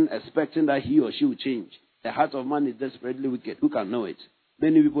person expecting that he or she will change. The heart of man is desperately wicked. Who can know it?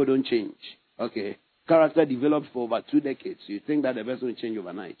 Many people don't change. Okay. Character develops for over 2 decades. You think that the person will change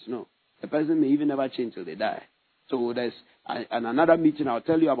overnight. No. The person may even never change till they die. So there's another meeting, I'll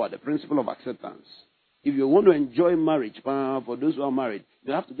tell you about the principle of acceptance. If you want to enjoy marriage, for those who are married,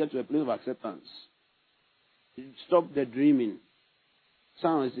 you have to get to a place of acceptance. Stop the dreaming.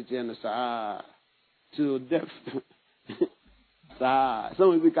 Some is sitting and to death.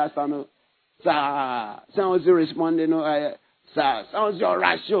 Some people can stand. Some is responding. Some is your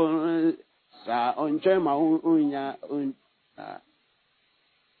ration. Enjoy my own.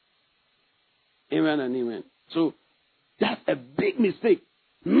 Amen and amen. So that's a big mistake.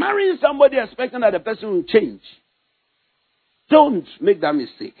 Marrying somebody expecting that the person will change. Don't make that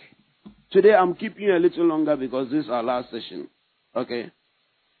mistake. Today I'm keeping you a little longer because this is our last session. Okay?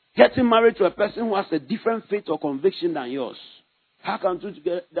 Getting married to a person who has a different faith or conviction than yours. How can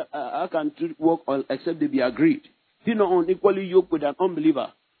two work except they be agreed? Be not unequally yoked with an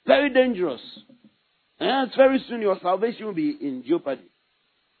unbeliever. Very dangerous. And very soon your salvation will be in jeopardy.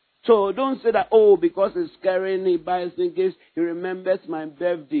 So don't say that, because he's carrying, he buys in case he remembers my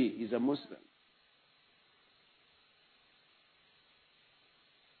birthday. He's a Muslim.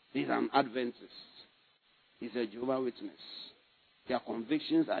 He's an Adventist. He's a Jehovah's Witness. Their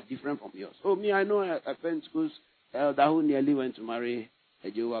convictions are different from yours. I know a Pentecost elder who nearly went to marry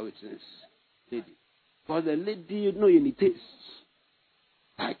a Jehovah's Witness lady. Because the lady, in the taste.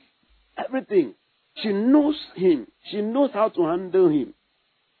 Like, everything. She knows him. She knows how to handle him.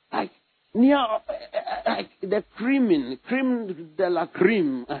 Like the creme de la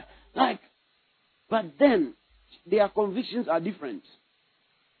creme. But then, their convictions are different.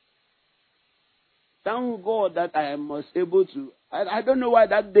 Thank God that I was able to. I don't know why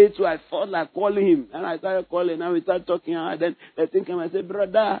that day too I felt like calling him. And I started calling and we started talking. And then I think I said,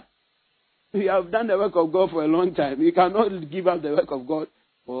 brother, we have done the work of God for a long time. You cannot give up the work of God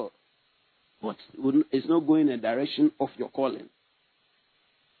for what is not going in the direction of your calling.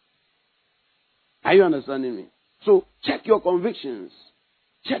 Are you understanding me? So check your convictions.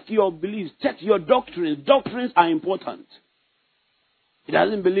 Check your beliefs. Check your doctrines. Doctrines are important. He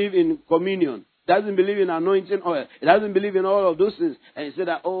doesn't believe in communion. Doesn't believe in anointing oil. It doesn't believe in all of those things. And he said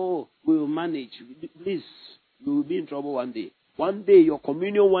that, we will manage. Please, you will be in trouble one day. One day, your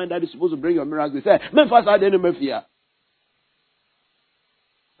communion wine that is supposed to bring your miracle, he said,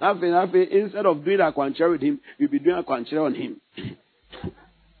 instead of doing a quanchera with him, you'll be doing a quanchera on him.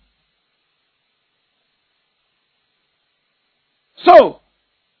 So,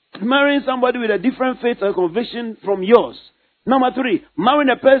 marrying somebody with a different faith or conviction from yours, Number 3, marrying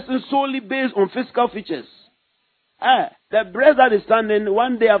a person solely based on physical features. The breast that is standing,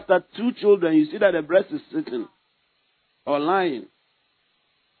 one day after 2 children, you see that the breast is sitting or lying.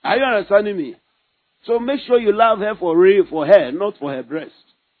 Are you understanding me? So make sure you love her for real, for her, not for her breast.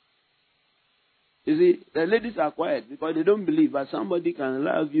 You see, the ladies are quiet because they don't believe that somebody can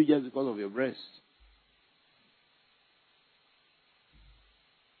love you just because of your breast.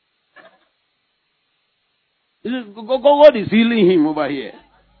 God is healing him over here.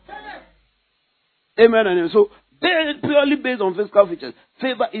 Amen. And so, purely based on physical features.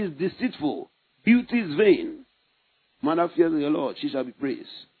 Favor is deceitful. Beauty is vain. Man that fears the Lord, she shall be praised.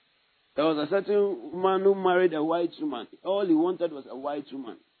 There was a certain man who married a white woman. All he wanted was a white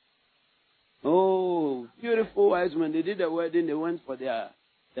woman. Oh, beautiful white woman. They did the wedding. They went for the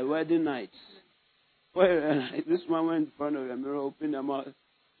wedding night. Well, this man went in front of the mirror, opened her mouth,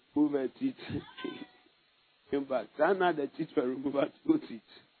 moved her teeth. Came back. So now the teeth were removed, 2 teeth.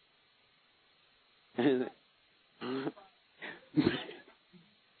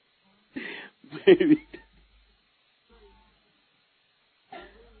 Baby.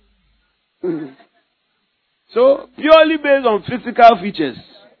 So, purely based on physical features.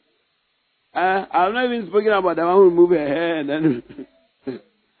 I'm not even speaking about the one who move her hair and then.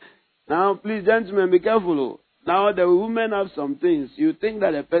 Now, please, gentlemen, be careful. Now, the women have some things. You think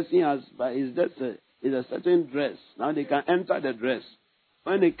that a person has, but it's just a certain dress. Now, they can enter the dress.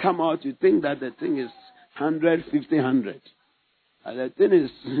 When they come out, you think that the thing is 100, 50, 100. And the thing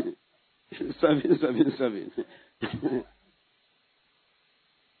is 777.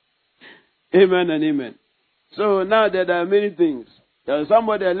 Amen and amen. So now there are many things. There was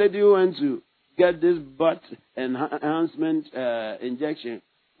somebody, a lady who went to get this butt enhancement injection.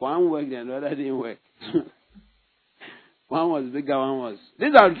 One worked and the other didn't work. One was bigger, one was.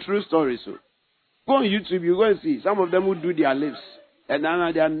 These are true stories. So go on YouTube, you go and see. Some of them will do their lips. And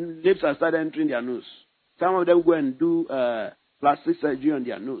now their lips are started entering their nose. Some of them go and do plastic surgery on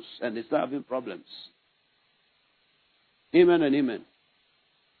their nose. And they start having problems. Amen and amen.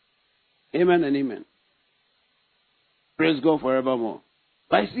 Amen and amen. Praise God forevermore.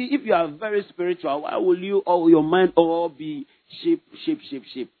 But see, if you are very spiritual, why will you all your mind all be shape?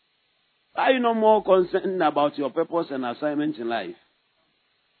 Are you no more concerned about your purpose and assignment in life?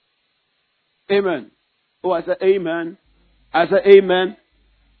 Amen. Oh, I said amen. I said amen.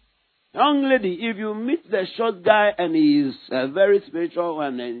 Young lady, if you meet the short guy and he is very spiritual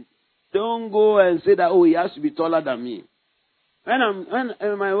one, then don't go and say that, oh, he has to be taller than me. When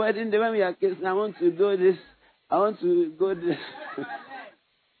in my wedding day, when we are kissing, I want to do this. I want to go this.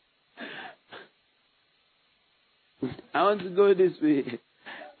 I want to go this way.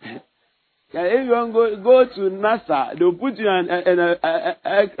 If you want to go to NASA, they'll put you in an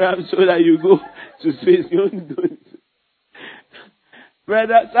aircraft so that you go to space. You won't do it.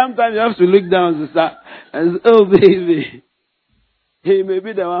 Brother, sometimes you have to look down to start and say, oh, baby. He may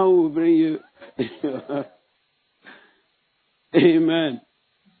be the one who will bring you. Amen.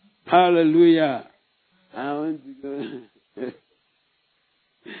 Hallelujah. I want to go.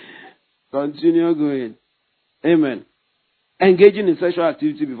 Continue going. Amen. Engaging in sexual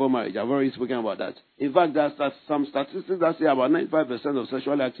activity before marriage. I've already spoken about that. In fact, there are some statistics that say about 95% of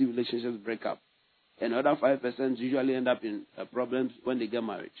sexually active relationships break up. And other 5% usually end up in problems when they get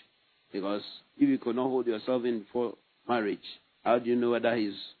married. Because if you could not hold yourself in before marriage, how do you know whether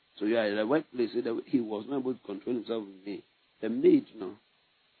he's... So you are in the workplace, he was not able to control himself with me. The maid, you know.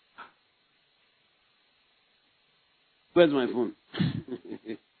 Where's my phone?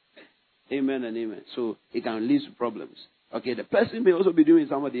 Amen and amen. So it can lead to problems. Okay, the person may also be doing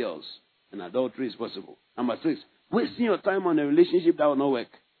somebody else. And adultery is possible. Number 6, wasting your time on a relationship that will not work.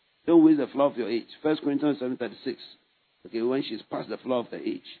 Don't waste the flower of your age. 1 Corinthians 7:36. Okay, when she's past the flower of the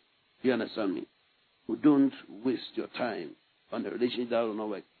age. Do you understand me? Don't waste your time on a relationship that will not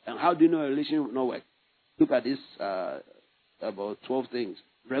work. And how do you know a relationship will not work? Look at this about 12 things.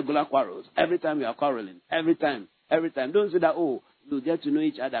 Regular quarrels. Every time you are quarreling. Every time. Don't say that, oh, you get to know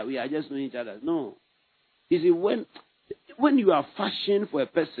each other. We are just knowing each other. No. You see, when you are fashioned for a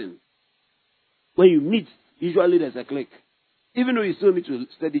person, when you meet, usually there's a click. Even though you still need to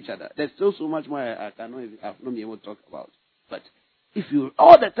study each other, there's still so much more I've not been able to talk about. But if you,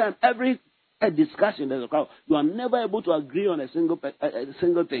 all the time, every discussion there's a crowd, you are never able to agree on a single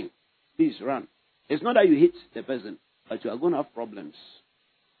thing. Please run. It's not that you hate the person, but you are going to have problems.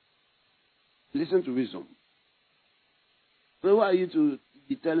 Listen to wisdom. So who are you to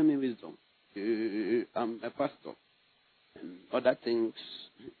be telling me wisdom? I'm a pastor. And other things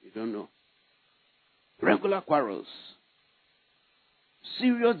you don't know. Regular quarrels.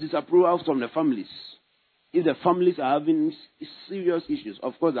 Serious disapproval from the families. If the families are having serious issues,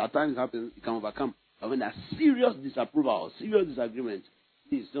 of course, at times it happens, you can overcome. But when there's serious disapproval or serious disagreement,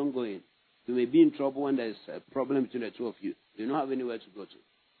 please don't go in. You may be in trouble when there's a problem between the two of you. You don't have anywhere to go to.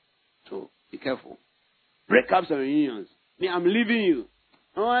 So be careful. Breakups and reunions. Me, I'm leaving you.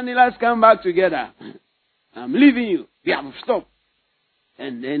 Oh, honey, let's come back together. I'm leaving you. We have stopped.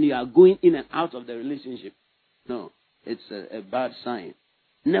 And then you are going in and out of the relationship. No, it's a bad sign.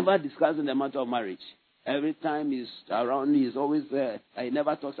 Never discussing the matter of marriage. Every time he's around, he's always there. He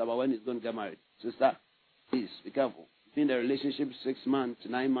never talks about when he's going to get married. Sister, please be careful. In the relationship 6 months,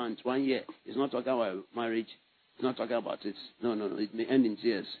 9 months, 1 year, he's not talking about marriage. He's not talking about it. No. It may end in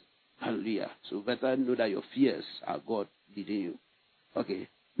tears. Hallelujah. So better know that your fears are God leading you. Okay.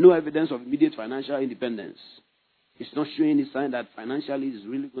 No evidence of immediate financial independence. It's not showing any sign that financially is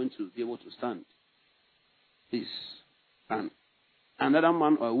really going to be able to stand. Please. And another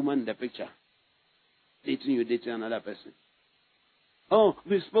man or woman in the picture. Dating another person. Oh,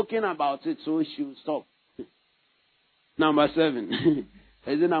 we've spoken about it, so she will stop. Number 7.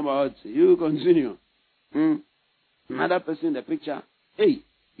 Is it number 8? You continue. Another person in the picture. Hey,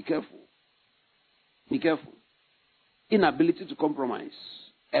 be careful. Be careful. Inability to compromise.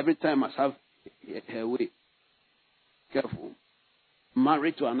 Every time must have her way. Careful.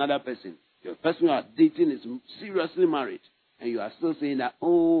 Married to another person. The person you are dating is seriously married. And you are still saying that,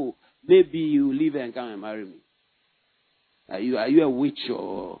 oh, maybe you leave her and come and marry me. Are you a witch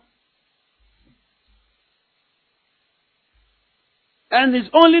or... And it's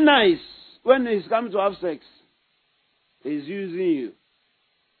only nice when he's coming to have sex. He's using you.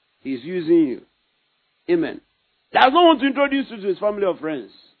 He's using you. Amen. Does not want to introduce you to his family or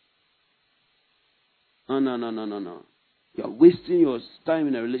friends. No. You are wasting your time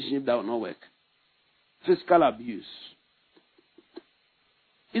in a relationship that will not work. Physical abuse.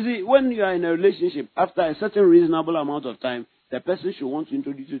 You see, when you are in a relationship, after a certain reasonable amount of time, the person should want to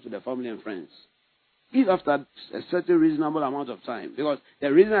introduce you to the family and friends. If after a certain reasonable amount of time, because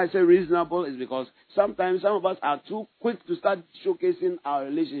the reason I say reasonable is because sometimes some of us are too quick to start showcasing our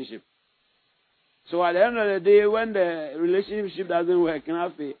relationship. So at the end of the day, when the relationship doesn't work,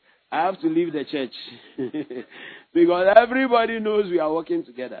 I have to leave the church. Because everybody knows we are working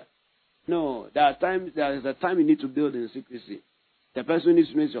together. No, there is a time you need to build in secrecy. The person needs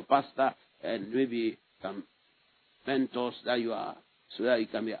to know your pastor and maybe some mentors that you are, so that you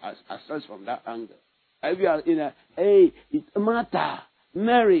can be assessed from that angle. If you are in it's Martha,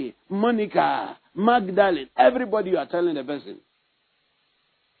 Mary, Monica, Magdalene, everybody you are telling the person.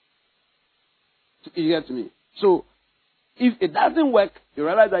 You get me? So, if it doesn't work, you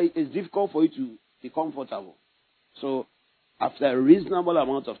realize that it's difficult for you to be comfortable. So, after a reasonable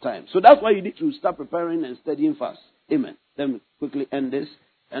amount of time. So that's why you need to start preparing and studying fast. Amen. Let me quickly end this.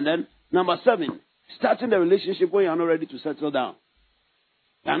 And then, number 7, starting the relationship when you are not ready to settle down.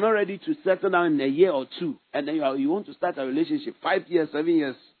 You are not ready to settle down in a year or 2. And then you want to start a relationship 5 years, 7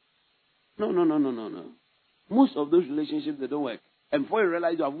 years. No. Most of those relationships, they don't work. And before you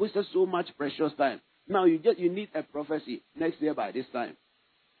realize you have wasted so much precious time. Now you need a prophecy next year by this time.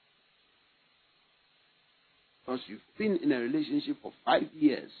 Because you've been in a relationship for 5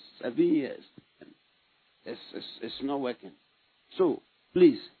 years, 7 years. It's not working. So,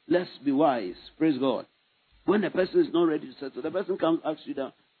 please, let's be wise. Praise God. When a person is not ready to settle, the person comes ask you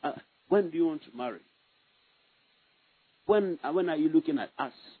down, when do you want to marry? When are you looking at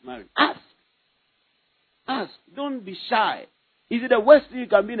us marrying? Ask. Don't be shy. Is it the worst thing you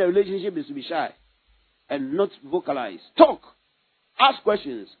can be in a relationship is to be shy and not vocalize? Talk. Ask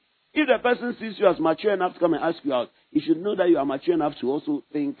questions. If the person sees you as mature enough to come and ask you out, you should know that you are mature enough to also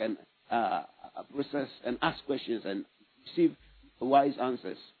think and process and ask questions and receive wise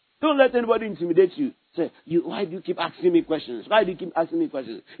answers. Don't let anybody intimidate you. Say, why do you keep asking me questions? Why do you keep asking me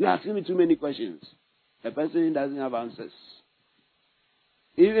questions? You're asking me too many questions. The person doesn't have answers.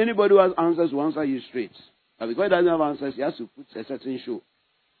 If anybody who has answers will answer you straight. But because he doesn't have answers, he has to put a certain show.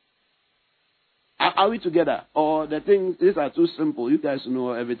 Are we together? Or the things, these are too simple. You guys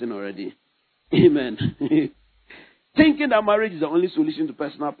know everything already. Amen. Thinking that marriage is the only solution to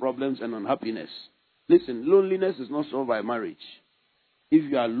personal problems and unhappiness. Listen, loneliness is not solved by marriage. If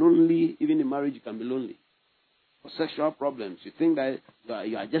you are lonely, even in marriage, you can be lonely. For sexual problems, you think that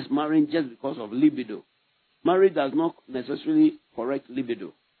you are just marrying just because of libido. Marriage does not necessarily correct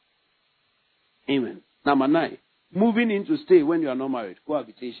libido. Amen. Number 9, moving in to stay when you are not married.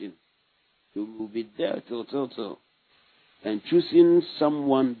 Cohabitation. You will be there till. And choosing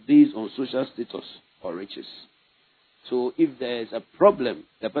someone based on social status or riches. So if there is a problem,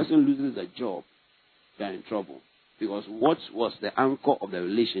 the person loses a job, they are in trouble. Because what was the anchor of the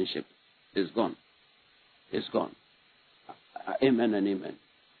relationship is gone. It's gone. Amen and amen.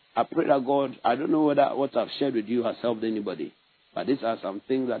 I pray that God, I don't know whether what I've shared with you has helped anybody, but these are some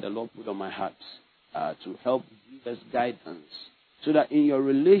things that the Lord put on my heart to help give us guidance so that in your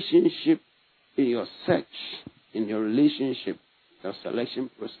relationship, in your search, in your relationship, your selection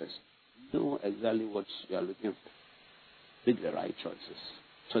process, you know exactly what you are looking for. Make the right choices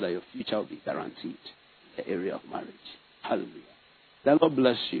so that your future will be guaranteed in the area of marriage. Hallelujah. The Lord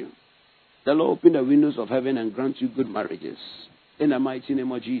bless you. The Lord open the windows of heaven and grant you good marriages. In the mighty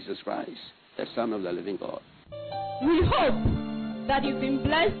name of Jesus Christ, the Son of the living God. We hope that you've been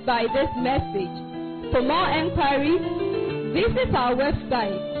blessed by this message. For more enquiries, visit our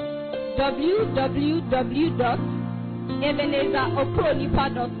website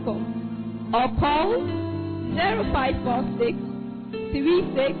www.ebenezerokronipa.com or call 0546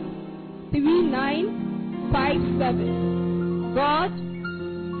 36 3957. God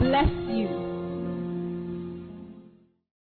bless you.